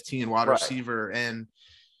top 15 wide receiver. And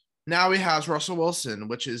now he has Russell Wilson,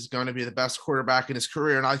 which is going to be the best quarterback in his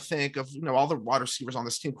career. And I think of, all the wide receivers on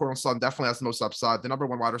this team, Courtland Sutton definitely has the most upside. The number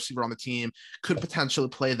one wide receiver on the team could potentially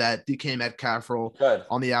play that DK Metcalf role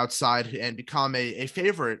on the outside and become a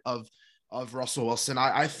favorite of Russell Wilson.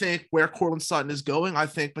 I think where Courtland Sutton is going, I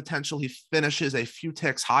think potentially he finishes a few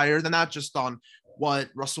ticks higher than that, just on what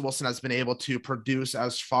Russell Wilson has been able to produce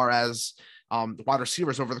as far as the wide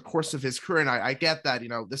receivers over the course of his career. And I get that,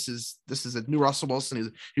 this is a new Russell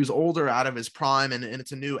Wilson. He was older, out of his prime, and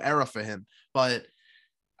it's a new era for him. But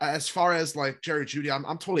as far as like Jerry Jeudy, I'm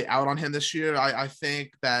totally out on him this year. I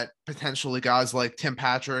think that potentially guys like Tim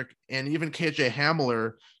Patrick and even KJ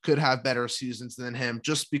Hamler could have better seasons than him,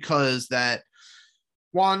 just because that,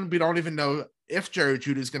 one, we don't even know if Jerry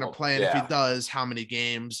Jeudy is going to play, and if he does, how many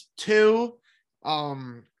games. Two,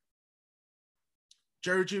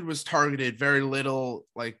 Jerry Jeudy was targeted very little,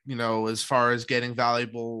 as far as getting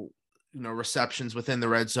valuable, receptions within the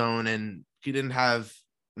red zone. And he didn't have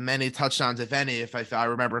many touchdowns, if any, if I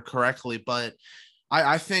remember correctly. But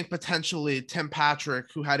I think potentially Tim Patrick,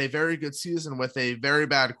 who had a very good season with a very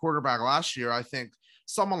bad quarterback last year, I think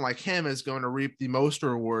someone like him is going to reap the most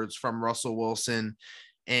rewards from Russell Wilson.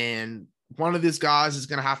 And one of these guys is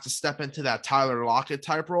going to have to step into that Tyler Lockett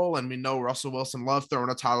type role. And we know Russell Wilson loved throwing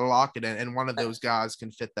a Tyler Lockett, and one of those guys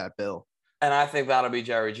can fit that bill. And I think that'll be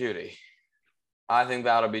Jerry Jeudy.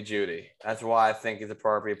 That's why I think he's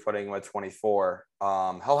appropriate putting him at 24.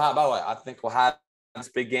 By the way, I think we'll have his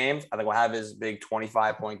big games. I think we'll have his big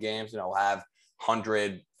 25-point games. We'll have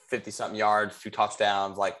 150-something yards, 2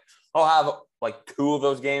 touchdowns. Like, he'll have like 2 of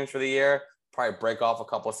those games for the year, probably break off a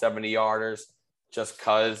couple of 70-yarders. Just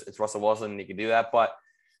because it's Russell Wilson and he can do that.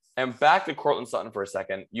 And back to Courtland Sutton for a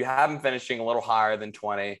second. You have him finishing a little higher than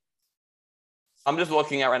 20. I'm just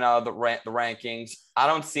looking at right now the rankings. I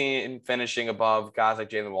don't see him finishing above guys like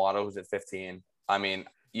Jalen Waddle, who's at 15. I mean,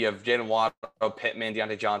 you have Jalen Waddle, Pittman,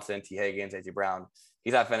 Deontay Johnson, T. Higgins, A.J. Brown.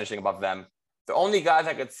 He's not finishing above them. The only guys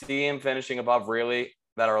I could see him finishing above really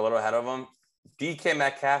that are a little ahead of him, DK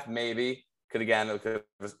Metcalf maybe, because again, look who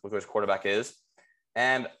his quarterback is.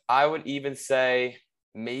 And I would even say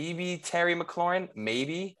maybe Terry McLaurin,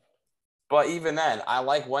 maybe. But even then, I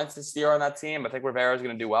like Wentz this year on that team. I think Rivera's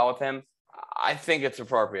going to do well with him. I think it's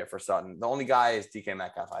appropriate for Sutton. The only guy is DK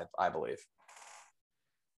Metcalf, I believe.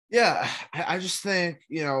 Yeah, I just think,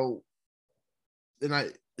 DK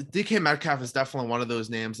Metcalf is definitely one of those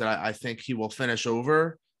names that I think he will finish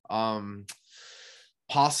over.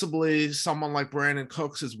 Possibly someone like Brandon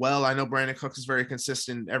Cooks as well. I know Brandon Cooks is very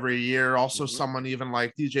consistent every year. Also, someone even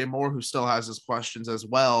like DJ Moore, who still has his questions as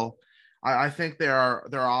well. I think there are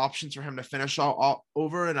options for him to finish all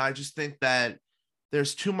over, and I just think that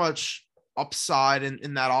there's too much upside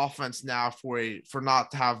in that offense now for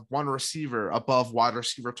not to have one receiver above wide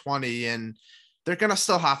receiver 20, and they're going to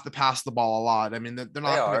still have to pass the ball a lot. I mean, they're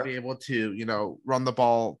not going to be able to, run the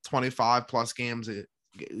ball 25 plus games,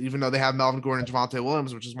 even though they have Melvin Gordon and Javonte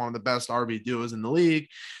Williams, which is one of the best RB duos in the league.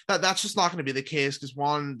 That's just not going to be the case because,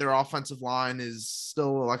 one, their offensive line is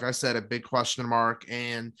still, like I said, a big question mark,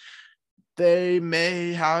 and they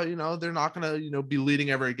may have, they're not going to, be leading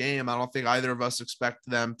every game. I don't think either of us expect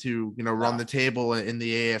them to, run the table in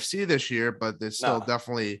the AFC this year, but they're still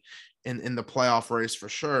definitely in the playoff race for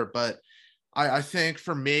sure. But I think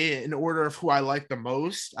for me, in order of who I like the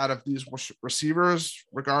most out of these receivers,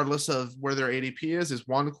 regardless of where their ADP is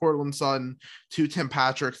 1, Courtland Sutton, 2, Tim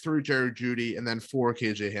Patrick, 3, Jerry Jeudy, and then 4,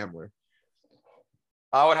 KJ Hamler.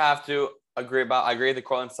 I would have to I agree with the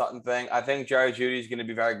Cortland Sutton thing. I think Jerry Jeudy is going to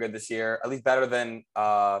be very good this year, at least better than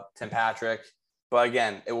Tim Patrick. But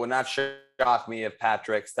again, it would not shock me if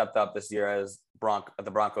Patrick stepped up this year as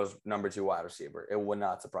the Broncos' number 2 wide receiver. It would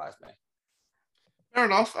not surprise me. Fair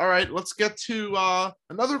enough. All right, let's get to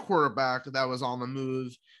another quarterback that was on the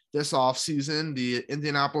move this offseason. The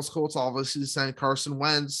Indianapolis Colts obviously sent Carson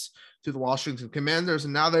Wentz to the Washington Commanders,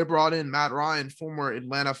 and now they brought in Matt Ryan, former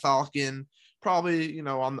Atlanta Falcon, probably,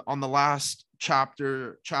 on the last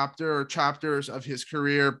chapters of his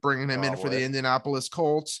career, bringing him in for the Indianapolis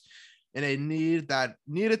Colts in a need that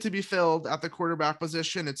needed to be filled at the quarterback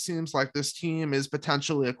position. It seems like this team is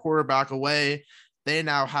potentially a quarterback away. They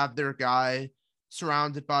now have their guy,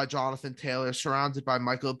 surrounded by Jonathan Taylor, surrounded by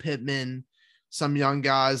Michael Pittman, some young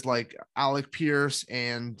guys like Alec Pierce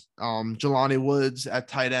and Jelani Woods at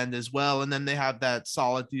tight end as well. And then they have that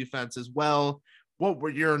solid defense as well. What were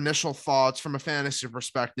your initial thoughts from a fantasy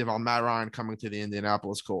perspective on Matt Ryan coming to the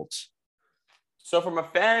Indianapolis Colts? So from a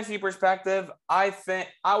fantasy perspective, I think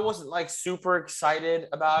I wasn't like super excited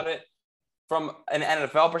about it. From an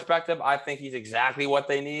NFL perspective, I think he's exactly what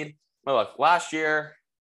they need. But look, last year,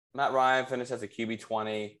 Matt Ryan finished as a QB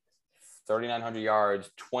 20, 3,900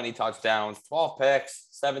 yards, 20 touchdowns, 12 picks,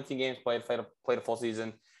 17 games played a full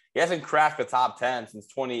season. He hasn't cracked the top 10 since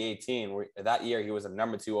 2018. That year, he was a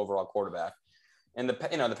number 2 overall quarterback. In the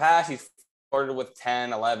past, he's flirted with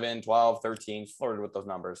 10, 11, 12, 13, flirted with those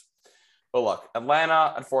numbers. But look,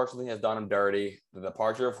 Atlanta, unfortunately, has done him dirty. The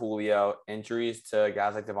departure of Julio, injuries to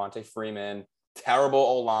guys like Devontae Freeman, terrible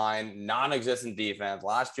O-line, non-existent defense.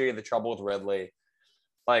 Last year, the trouble with Ridley.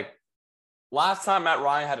 Like, last time Matt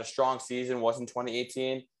Ryan had a strong season was in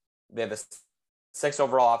 2018. They had the 6th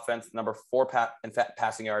overall offense, number 4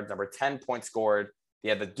 passing yards, number 10 points scored. They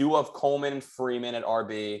had the duo of Coleman and Freeman at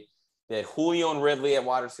RB. They had Julio and Ridley at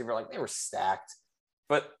wide receiver. Like, they were stacked.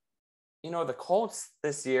 But the Colts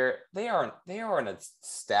this year, they are in a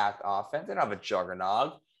stacked offense. They don't have a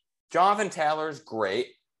juggernaut. Jonathan Taylor's great.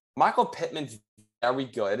 Michael Pittman's very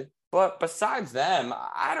good. But besides them,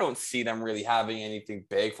 I don't see them really having anything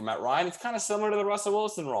big from Matt Ryan. It's kind of similar to the Russell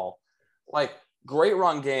Wilson role. Like, great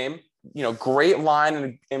run game, great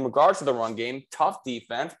line in regards to the run game, tough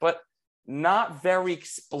defense, but not very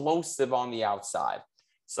explosive on the outside.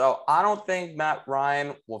 So I don't think Matt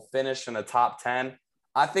Ryan will finish in the top 10.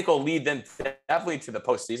 I think he'll lead them definitely to the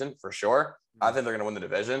postseason for sure. I think they're going to win the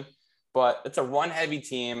division, but it's a run-heavy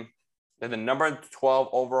team. They're the number 12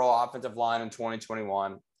 overall offensive line in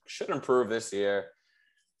 2021. Should improve this year.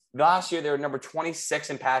 Last year, they were number 26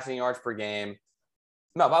 in passing yards per game.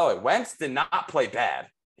 No, by the way, Wentz did not play bad.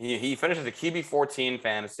 He finished as a QB 14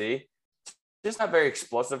 fantasy. Just not very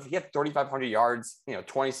explosive. He had 3,500 yards,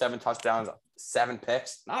 27 touchdowns, 7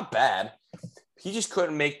 picks. Not bad. He just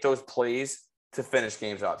couldn't make those plays to finish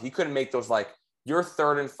games off. He couldn't make those, like, you're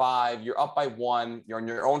 3rd and 5, you're up by 1, you're on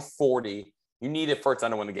your own 40. You need it first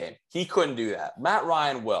down to win the game. He couldn't do that. Matt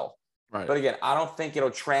Ryan will. Right. But again, I don't think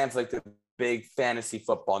it'll translate to big fantasy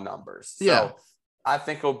football numbers. So I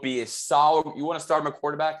think it'll be a solid. You want to start him a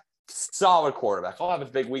quarterback? Solid quarterback. He'll have his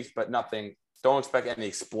big weeks, but nothing. Don't expect any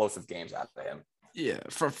explosive games out of him. Yeah,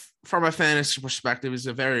 from a fantasy perspective, it's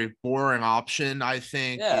a very boring option. I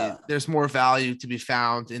think there's more value to be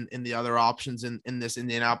found in the other options in this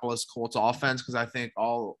Indianapolis Colts offense, because I think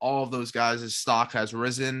all of those guys' stock has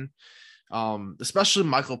risen. Especially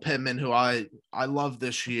Michael Pittman, who I love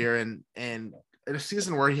this year, and in a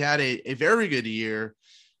season where he had a very good year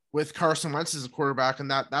with Carson Wentz as a quarterback,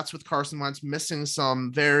 and that's with Carson Wentz missing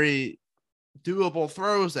some very doable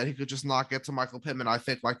throws that he could just not get to Michael Pittman. I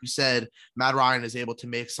think, like you said, Matt Ryan is able to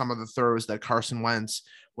make some of the throws that Carson Wentz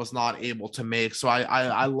was not able to make. So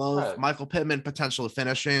I love Michael Pittman potentially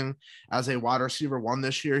finishing as a wide receiver 1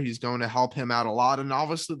 this year. He's going to help him out a lot. And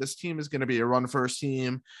obviously this team is going to be a run first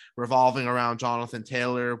team revolving around Jonathan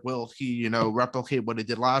Taylor. Will he, replicate what he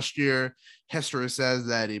did last year? History says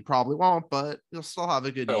that he probably won't, but he'll still have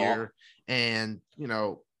a good year. And,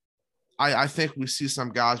 I think we see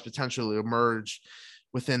some guys potentially emerge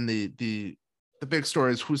within the big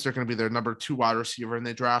story is who's they're going to be their number 2 wide receiver, and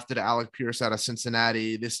they drafted Alec Pierce out of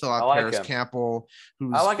Cincinnati. They still have Paris Campbell.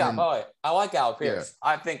 I like Alec Pierce.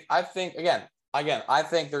 Yeah. I think again, I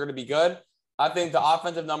think they're going to be good. I think the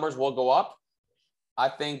offensive numbers will go up. I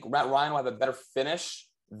think Matt Ryan will have a better finish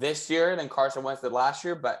this year than Carson Wentz did last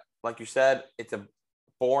year. But like you said, it's a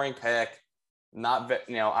boring pick. I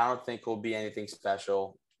don't think he'll be anything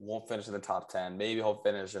special. Won't finish in the top 10. Maybe he'll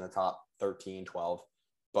finish in the top 13, 12.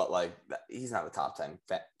 But, he's not a top 10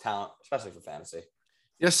 talent, especially for fantasy.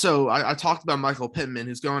 Yes, so I talked about Michael Pittman,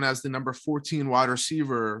 who's going as the number 14 wide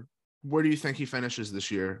receiver. Where do you think he finishes this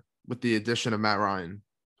year with the addition of Matt Ryan?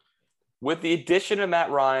 with the addition of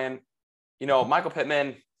Matt Ryan, Michael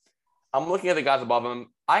Pittman, I'm looking at the guys above him.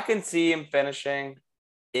 I can see him finishing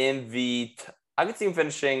at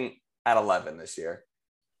 11 this year.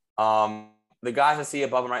 The guys I see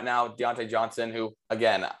above him right now, Deontay Johnson, who,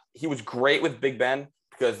 again, he was great with Big Ben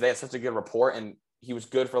because they had such a good rapport, and he was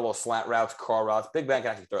good for little slant routes, curl routes. Big Ben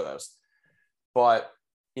can actually throw those. But,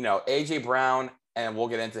 A.J. Brown, and we'll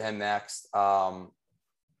get into him next,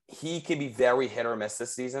 he can be very hit or miss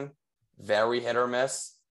this season. Very hit or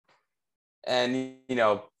miss. And,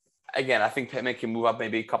 again, I think Pittman can move up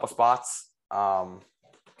maybe a couple spots in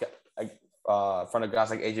front of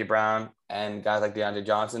guys like A.J. Brown and guys like DeAndre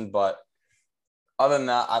Johnson. But other than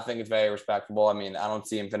that, I think it's very respectable. I mean, I don't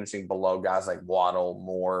see him finishing below guys like Waddle,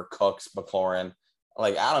 Moore, Cooks, McLaurin.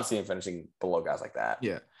 Like, I don't see him finishing below guys like that.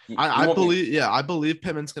 Yeah. I believe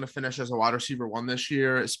Pittman's going to finish as a wide receiver 1 this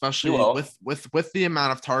year, especially with the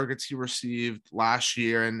amount of targets he received last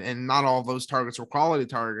year, and not all of those targets were quality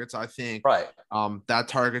targets. I think that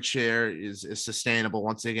target share is sustainable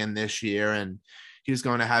once again this year, and he's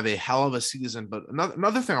going to have a hell of a season. But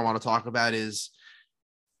another thing I want to talk about is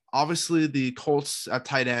obviously the Colts at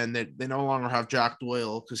tight end. They no longer have Jack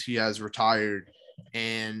Doyle because he has retired.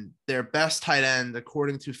 And their best tight end,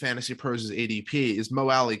 according to Fantasy Pros' ADP, is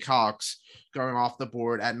Mo Alley Cox going off the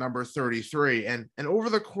board at number 33. And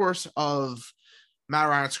over the course of Matt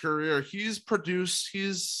Ryan's career, he's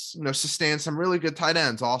sustained some really good tight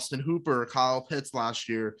ends. Austin Hooper, Kyle Pitts last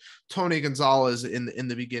year, Tony Gonzalez in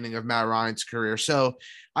the beginning of Matt Ryan's career. So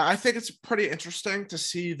I think it's pretty interesting to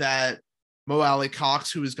see that Mo Alley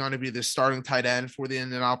Cox, who is going to be the starting tight end for the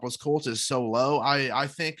Indianapolis Colts, is so low. I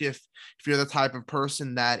think if you're the type of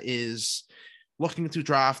person that is looking to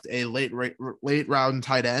draft a late round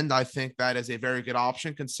tight end, I think that is a very good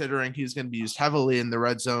option, considering he's going to be used heavily in the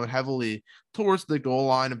red zone, heavily towards the goal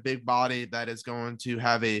line, a big body that is going to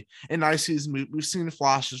have a nice season. We've seen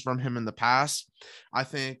flashes from him in the past. I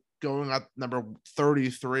think going at number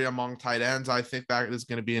 33 among tight ends, I think that is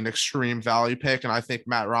going to be an extreme value pick. And I think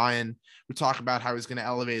Matt Ryan, we talk about how he's going to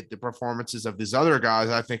elevate the performances of these other guys.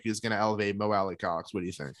 I think he's going to elevate Mo Alley Cox. What do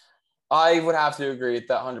you think? I would have to agree with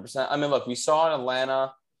that 100%. I mean, look, we saw in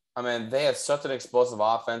Atlanta, I mean, they have such an explosive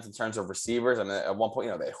offense in terms of receivers. I mean, at one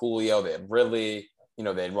point, they had Julio, they had Ridley,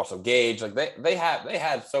 they had Russell Gage. Like they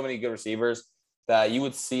had so many good receivers that you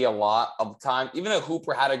would see a lot of the time. Even though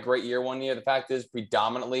Hooper had a great year one year, the fact is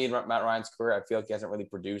predominantly in Matt Ryan's career, I feel like he hasn't really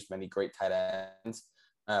produced many great tight ends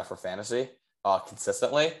for fantasy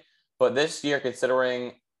consistently. But this year,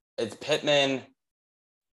 considering it's Pittman,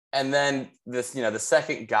 and then this, the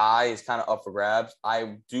second guy is kind of up for grabs.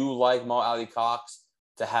 I do like Mo Alley Cox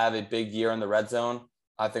to have a big year in the red zone.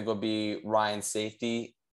 I think will be Ryan's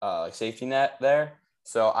safety net there.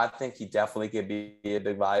 So I think he definitely could be a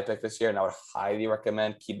big value pick this year, and I would highly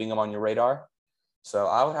recommend keeping him on your radar. So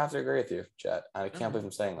I would have to agree with you, Jett. I can't believe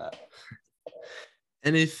I'm saying that.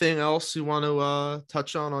 Anything else you want to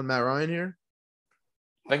touch on Matt Ryan here?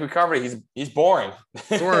 I think we covered it. He's boring.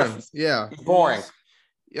 Boring, yeah. He's boring.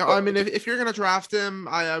 Yeah, I mean, if you're going to draft him,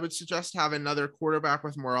 I would suggest have another quarterback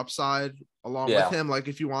with more upside along with him. Like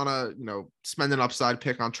if you want to, spend an upside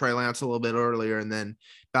pick on Trey Lance a little bit earlier and then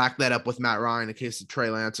back that up with Matt Ryan in case the Trey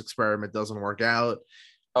Lance experiment doesn't work out.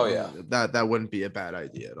 Oh yeah, that wouldn't be a bad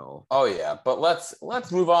idea at all. Oh yeah, but let's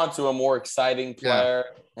move on to a more exciting player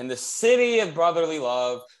in the city of brotherly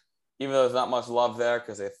love, even though there's not much love there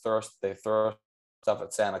because they throw stuff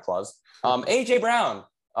at Santa Claus. A.J. Brown.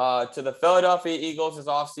 To the Philadelphia Eagles this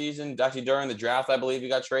offseason, actually during the draft, I believe he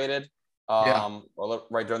got traded. Or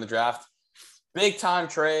right during the draft. Big time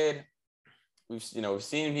trade. We've seen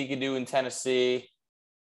what he could do in Tennessee.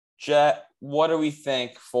 Jett, what do we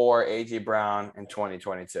think for A.J. Brown in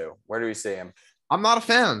 2022? Where do we see him? I'm not a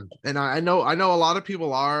fan, and I know a lot of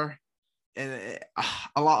people are, and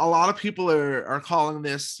a lot of people are calling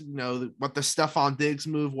this, what the Stephon Diggs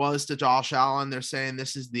move was to Josh Allen. They're saying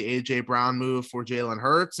this is the A.J. Brown move for Jalen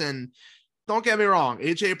Hurts, and don't get me wrong,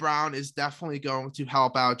 A.J. Brown is definitely going to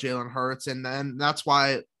help out Jalen Hurts, and then that's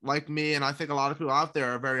why, like me, and I think a lot of people out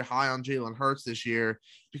there are very high on Jalen Hurts this year,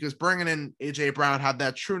 because bringing in A.J. Brown had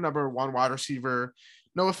that true number one wide receiver.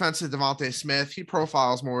 No offense to Devontae Smith, he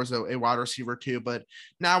profiles more as a wide receiver too, but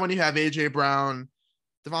now when you have A.J. Brown,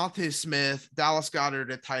 Devontae Smith, Dallas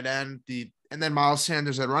Goedert at tight end, and then Miles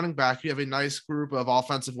Sanders at running back, you have a nice group of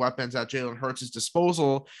offensive weapons at Jalen Hurts'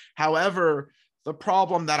 disposal. However, the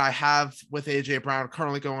problem that I have with A.J. Brown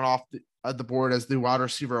currently going off the board as the wide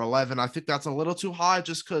receiver 11, I think that's a little too high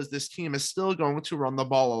just because this team is still going to run the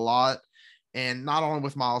ball a lot. And not only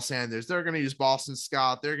with Miles Sanders, they're going to use Boston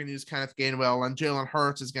Scott, they're going to use Kenneth Gainwell, and Jalen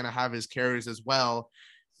Hurts is going to have his carries as well.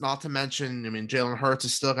 Not to mention, I mean, Jalen Hurts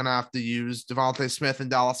is still going to have to use Devontae Smith and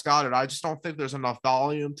Dallas Goedert. I just don't think there's enough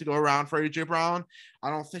volume to go around for A.J. Brown. I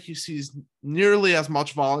don't think he sees nearly as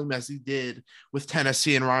much volume as he did with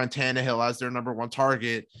Tennessee and Ryan Tannehill as their number one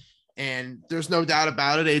target. And there's no doubt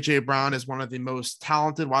about it. A.J. Brown is one of the most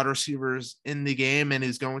talented wide receivers in the game and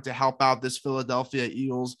is going to help out this Philadelphia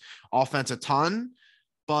Eagles offense a ton.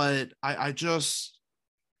 But I just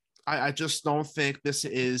don't think this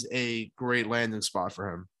is a great landing spot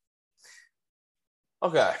for him.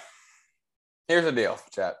 Okay. Here's the deal,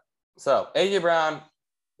 chat. So A.J. Brown,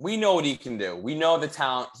 we know what he can do. We know the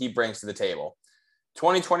talent he brings to the table.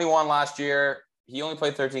 2021 last year, he only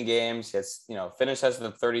played 13 games. He has, finished as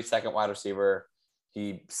the 32nd wide receiver.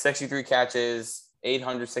 He 63 catches,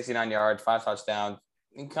 869 yards, 5 touchdowns.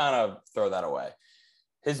 You can kind of throw that away.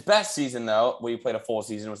 His best season, though, when he played a full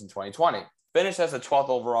season, was in 2020. Finished as the 12th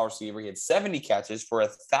overall receiver. He had 70 catches for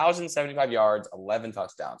 1,075 yards, 11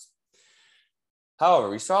 touchdowns.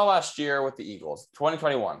 However, we saw last year with the Eagles,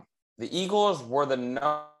 2021, the Eagles were the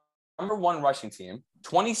number one rushing team,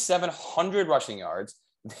 2,700 rushing yards.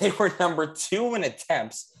 They were number 2 in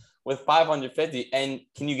attempts with 550. And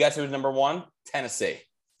can you guess who was number 1? Tennessee.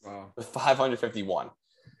 Wow. With 551.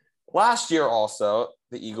 Last year also,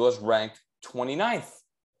 the Eagles ranked 29th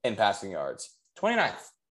in passing yards. 29th.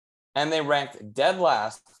 And they ranked dead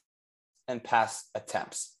last in pass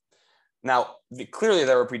attempts. Now, clearly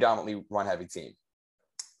they were a predominantly run-heavy team.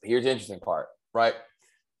 Here's the interesting part, right?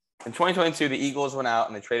 In 2022, the Eagles went out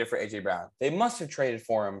and they traded for A.J. Brown. They must have traded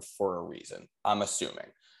for him for a reason, I'm assuming,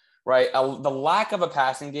 right? The lack of a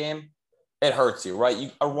passing game, it hurts you,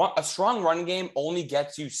 right? A strong running game only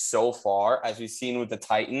gets you so far, as we've seen with the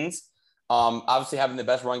Titans. Obviously, having the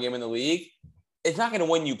best run game in the league, it's not going to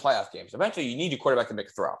win you playoff games. Eventually, you need your quarterback to make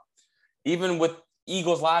a throw. Even with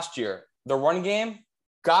Eagles last year, the run game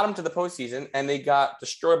got them to the postseason, and they got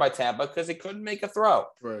destroyed by Tampa because they couldn't make a throw.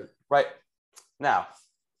 Right. Now,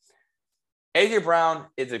 A.J. Brown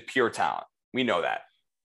is a pure talent. We know that.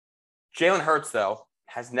 Jalen Hurts, though,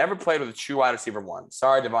 has never played with a true wide receiver 1.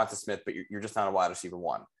 Sorry, Devonta Smith, but you're just not a wide receiver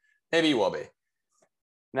 1. Maybe you will be.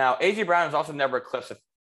 Now, A.J. Brown has also never eclipsed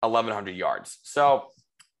 1,100 yards. So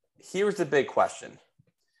here's the big question.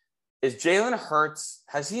 Is Jalen Hurts,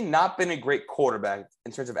 has he not been a great quarterback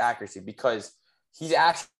in terms of accuracy because he's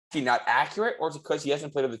actually not accurate, or is it because he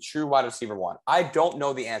hasn't played with a true wide receiver 1? I don't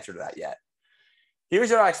know the answer to that yet. Here's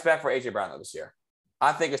what I expect for A.J. Brown this year.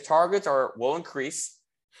 I think his targets will increase.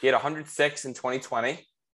 He had 106 in 2020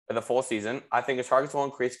 for the full season. I think his targets will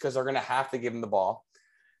increase because they're going to have to give him the ball.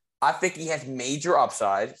 I think he has major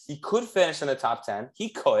upside. He could finish in the top 10. He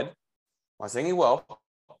could. I'm not saying he will.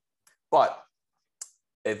 But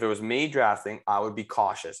if it was me drafting, I would be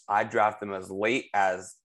cautious. I'd draft him as late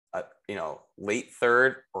as, late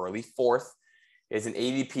 3rd or early 4th. He has an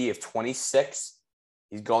ADP of 26.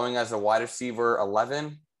 He's going as a wide receiver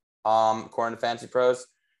 11, according to Fantasy Pros.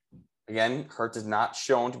 Again, Hurts is not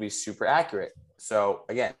shown to be super accurate. So,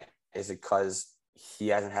 again, is it because he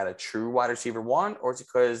hasn't had a true wide receiver 1, or is it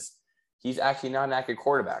because he's actually not an accurate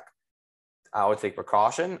quarterback? I would take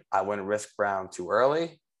precaution. I wouldn't risk Brown too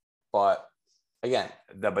early. But, again,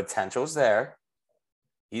 the potential's there.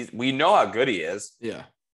 We know how good he is. Yeah.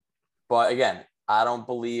 But, again, I don't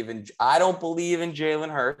believe in Jalen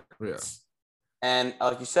Hurts. Yeah. And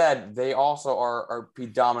like you said, they also are a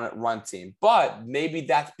predominant run team. But maybe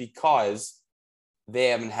that's because they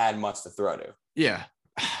haven't had much to throw to. Yeah.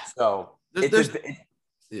 So it's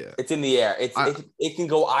in the air. It can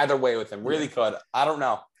go either way with him. Really could. I don't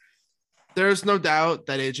know. There's no doubt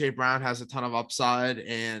that A.J. Brown has a ton of upside,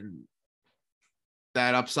 and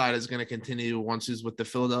that upside is going to continue once he's with the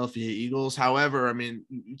Philadelphia Eagles. However, I mean,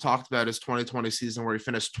 you talked about his 2020 season where he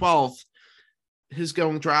finished 12th. He's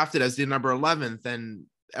going drafted as the number 11th, and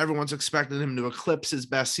everyone's expecting him to eclipse his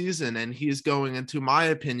best season. And he's going into, my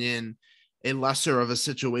opinion, a lesser of a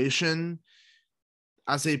situation.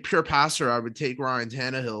 As a pure passer, I would take Ryan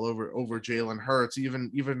Tannehill over Jalen Hurts,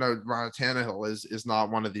 even though Ryan Tannehill is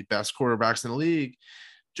not one of the best quarterbacks in the league.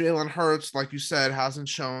 Jalen Hurts, like you said, hasn't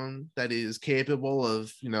shown that he is capable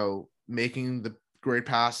of, making the great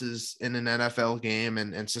passes in an NFL game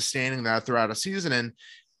and sustaining that throughout a season. And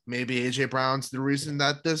maybe A.J. Brown's the reason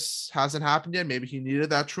that this hasn't happened yet. Maybe he needed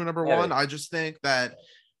that true number 1. I just think that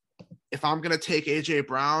if I'm going to take A.J.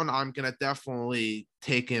 Brown, I'm going to definitely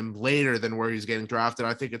take him later than where he's getting drafted.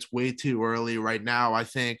 I think it's way too early right now. I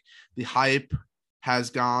think the hype has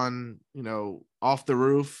gone, off the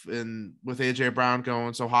roof, and with A.J. Brown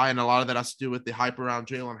going so high, and a lot of that has to do with the hype around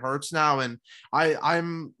Jalen Hurts now. And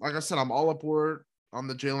I'm like I said, I'm all aboard on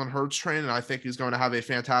the Jalen Hurts train, and I think he's going to have a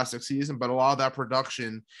fantastic season. But a lot of that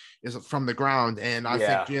production is from the ground, and I think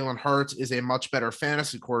Yeah. Jalen Hurts is a much better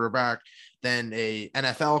fantasy quarterback than a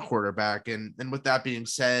NFL quarterback. And with that being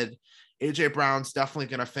said, AJ Brown's definitely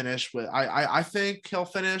going to finish with. I think he'll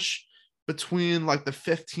finish between like the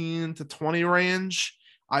 15 to 20 range.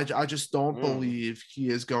 I just don't believe he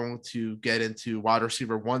is going to get into wide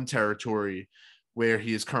receiver 1 territory where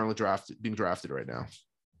he is currently being drafted right now.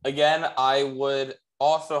 Again, I would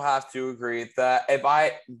also have to agree that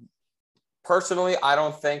I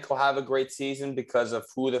don't think he'll have a great season because of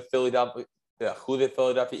who the Philadelphia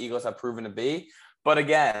Eagles have proven to be. But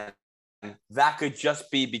again, that could just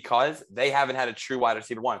be because they haven't had a true wide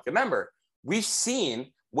receiver 1. Remember, we've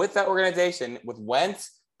seen with that organization, with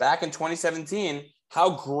Wentz back in 2017,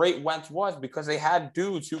 how great Wentz was because they had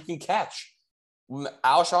dudes who can catch.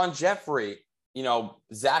 Alshon Jeffrey,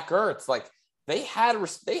 Zach Ertz, like they had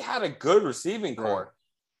a good receiving core. Right.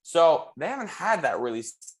 So they haven't had that really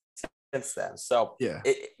since then. So yeah,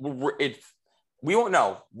 we won't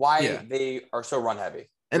know why they are so run heavy.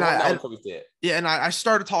 And I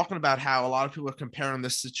started talking about how a lot of people are comparing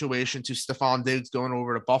this situation to Stephon Diggs going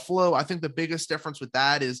over to Buffalo. I think the biggest difference with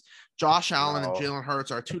that is Josh Allen and Jalen Hurts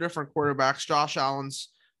are 2 different quarterbacks. Josh Allen's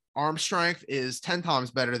arm strength is 10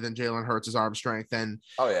 times better than Jalen Hurts' arm strength. And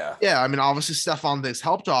I mean, obviously Stephon Diggs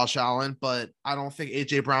helped Josh Allen, but I don't think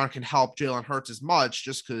AJ Brown can help Jalen Hurts as much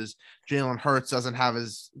just because Jalen Hurts doesn't have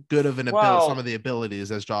as good of some of the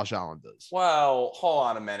abilities as Josh Allen does. Well, hold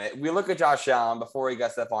on a minute. We look at Josh Allen before he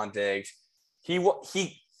got Stephon Diggs.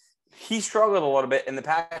 He struggled a little bit in the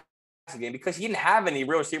passing game because he didn't have any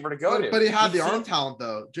real receiver to go to. But he had the arm talent,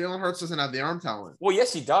 though. Jalen Hurts doesn't have the arm talent. Well,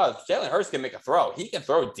 yes, he does. Jalen Hurts can make a throw. He can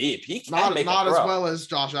throw deep. He can make a throw. Not as well as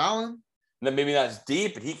Josh Allen. Then maybe not as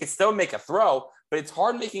deep, but he can still make a throw. But it's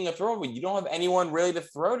hard making a throw when you don't have anyone really to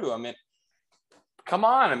throw to. I mean, come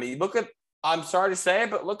on. I mean, I'm sorry to say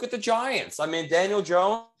it, but look at the Giants. I mean, Daniel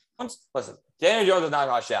Jones. Listen, Daniel Jones is not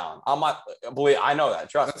Josh Allen. I know that.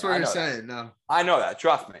 Trust me. That's what you're saying. No. I know that.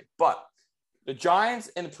 Trust me. But the Giants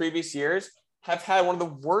in the previous years have had one of the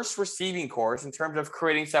worst receiving cores in terms of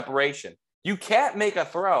creating separation. You can't make a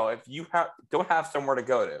throw if you don't have somewhere to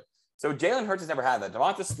go to. So Jalen Hurts has never had that.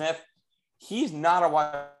 Devonta Smith, he's not a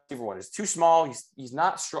wide receiver 1. He's too small. He's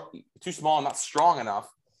not too small and not strong enough.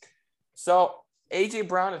 So AJ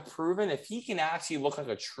Brown has proven if he can actually look like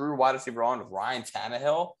a true wide receiver 1 with Ryan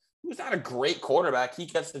Tannehill, who's not a great quarterback, he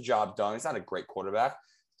gets the job done. He's not a great quarterback.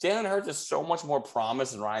 Jalen Hurts is so much more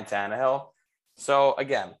promise than Ryan Tannehill. So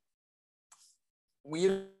again,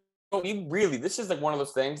 this is like one of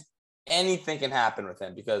those things. Anything can happen with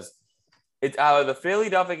him because it's either the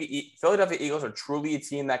Philadelphia Eagles are truly a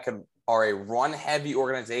team that are a run-heavy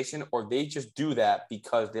organization, or they just do that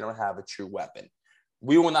because they don't have a true weapon.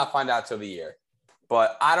 We will not find out till the year.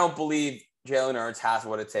 But I don't believe Jalen Hurts has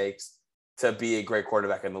what it takes to be a great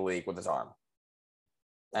quarterback in the league with his arm.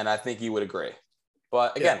 And I think you would agree.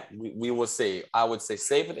 But again, we will see. I would say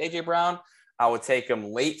safe with AJ Brown. I would take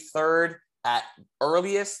him late 3rd at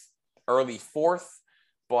earliest, early 4th.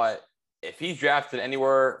 But if he's drafted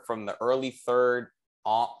anywhere from the early 3rd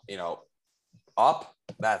up,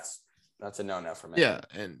 that's a no-no for me. Yeah,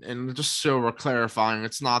 and just so we're clarifying,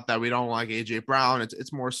 it's not that we don't like AJ Brown.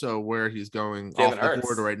 It's more so where he's going off the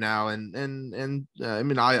board right now. And I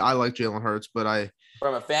mean, I like Jalen Hurts, but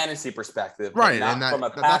from a fantasy perspective, right, not from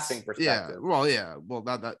a passing perspective.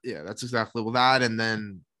 That's exactly that. And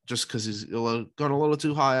then just because he's going a little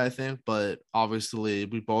too high, I think. But obviously,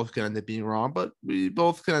 we both can end up being wrong, but we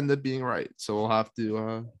both can end up being right. So we'll have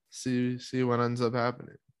to see what ends up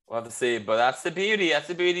happening. We'll have to see, but that's the beauty. That's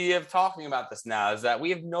the beauty of talking about this now, is that we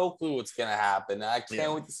have no clue what's going to happen. I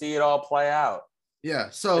can't wait to see it all play out. Yeah,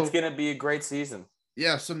 so it's going to be a great season.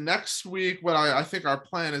 Yeah, so next week, what I think our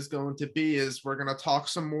plan is going to be is we're going to talk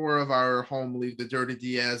some more of our home league, the Dirty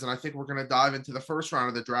Diez, and I think we're going to dive into the first round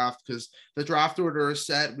of the draft because the draft order is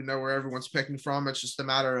set. We know where everyone's picking from. It's just a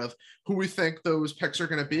matter of who we think those picks are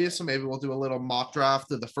going to be. So maybe we'll do a little mock draft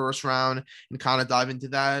of the first round and kind of dive into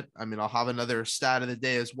that. I mean, I'll have another stat of the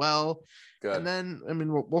day as well. Good. And then, I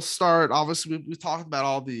mean, we'll start. Obviously, we talked about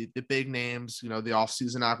all the big names, the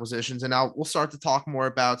offseason acquisitions, and now we'll start to talk more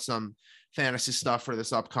about some fantasy stuff for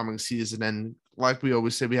this upcoming season. And like we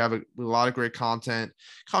always say, we have a lot of great content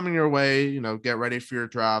coming your way. Get ready for your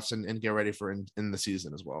drafts and get ready for in the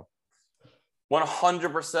season as well.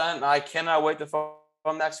 100%. I cannot wait to film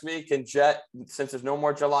next week. And Jett, since there's no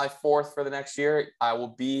more July 4th for the next year, I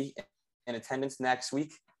will be in attendance next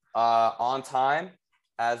week on time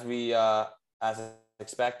as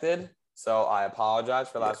expected. So I apologize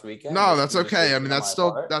for last weekend. No, that's okay. I mean, that's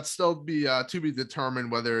still be to be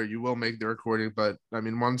determined whether you will make the recording. But I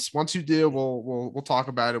mean, once you do, we'll talk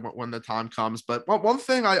about it when the time comes. But one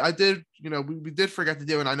thing I did, we did forget to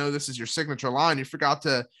do, and I know this is your signature line. You forgot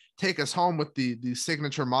to take us home with the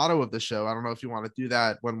signature motto of the show. I don't know if you want to do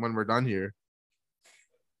that when we're done here.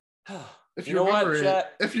 If you remember it,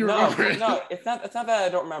 Jett? If you remember it. No, it's not that I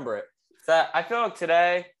don't remember it. It's that I feel like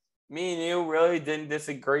today, me and you really didn't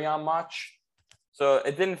disagree on much. So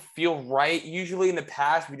it didn't feel right. Usually in the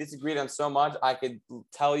past, we disagreed on so much. I could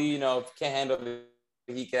tell you, if you can't handle the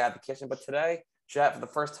heat, get out of the kitchen. But today, Jett, for the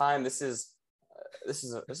first time, this is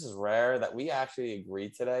rare that we actually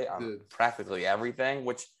agreed today on practically everything,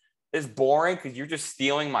 which is boring because you're just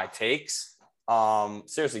stealing my takes.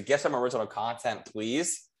 Seriously, get some original content,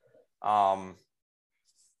 please. But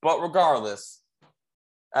regardless,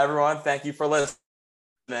 everyone, thank you for listening.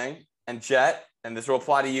 And Jett, and this will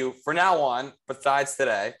apply to you for now on, besides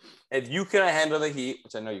today, if you can handle the heat,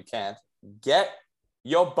 which I know you can't, get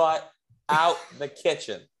your butt out the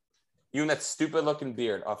kitchen. You and that stupid looking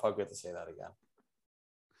beard. Oh, if I get to say that again.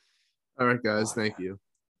 All right, guys. Thank you.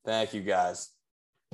 Thank you, guys.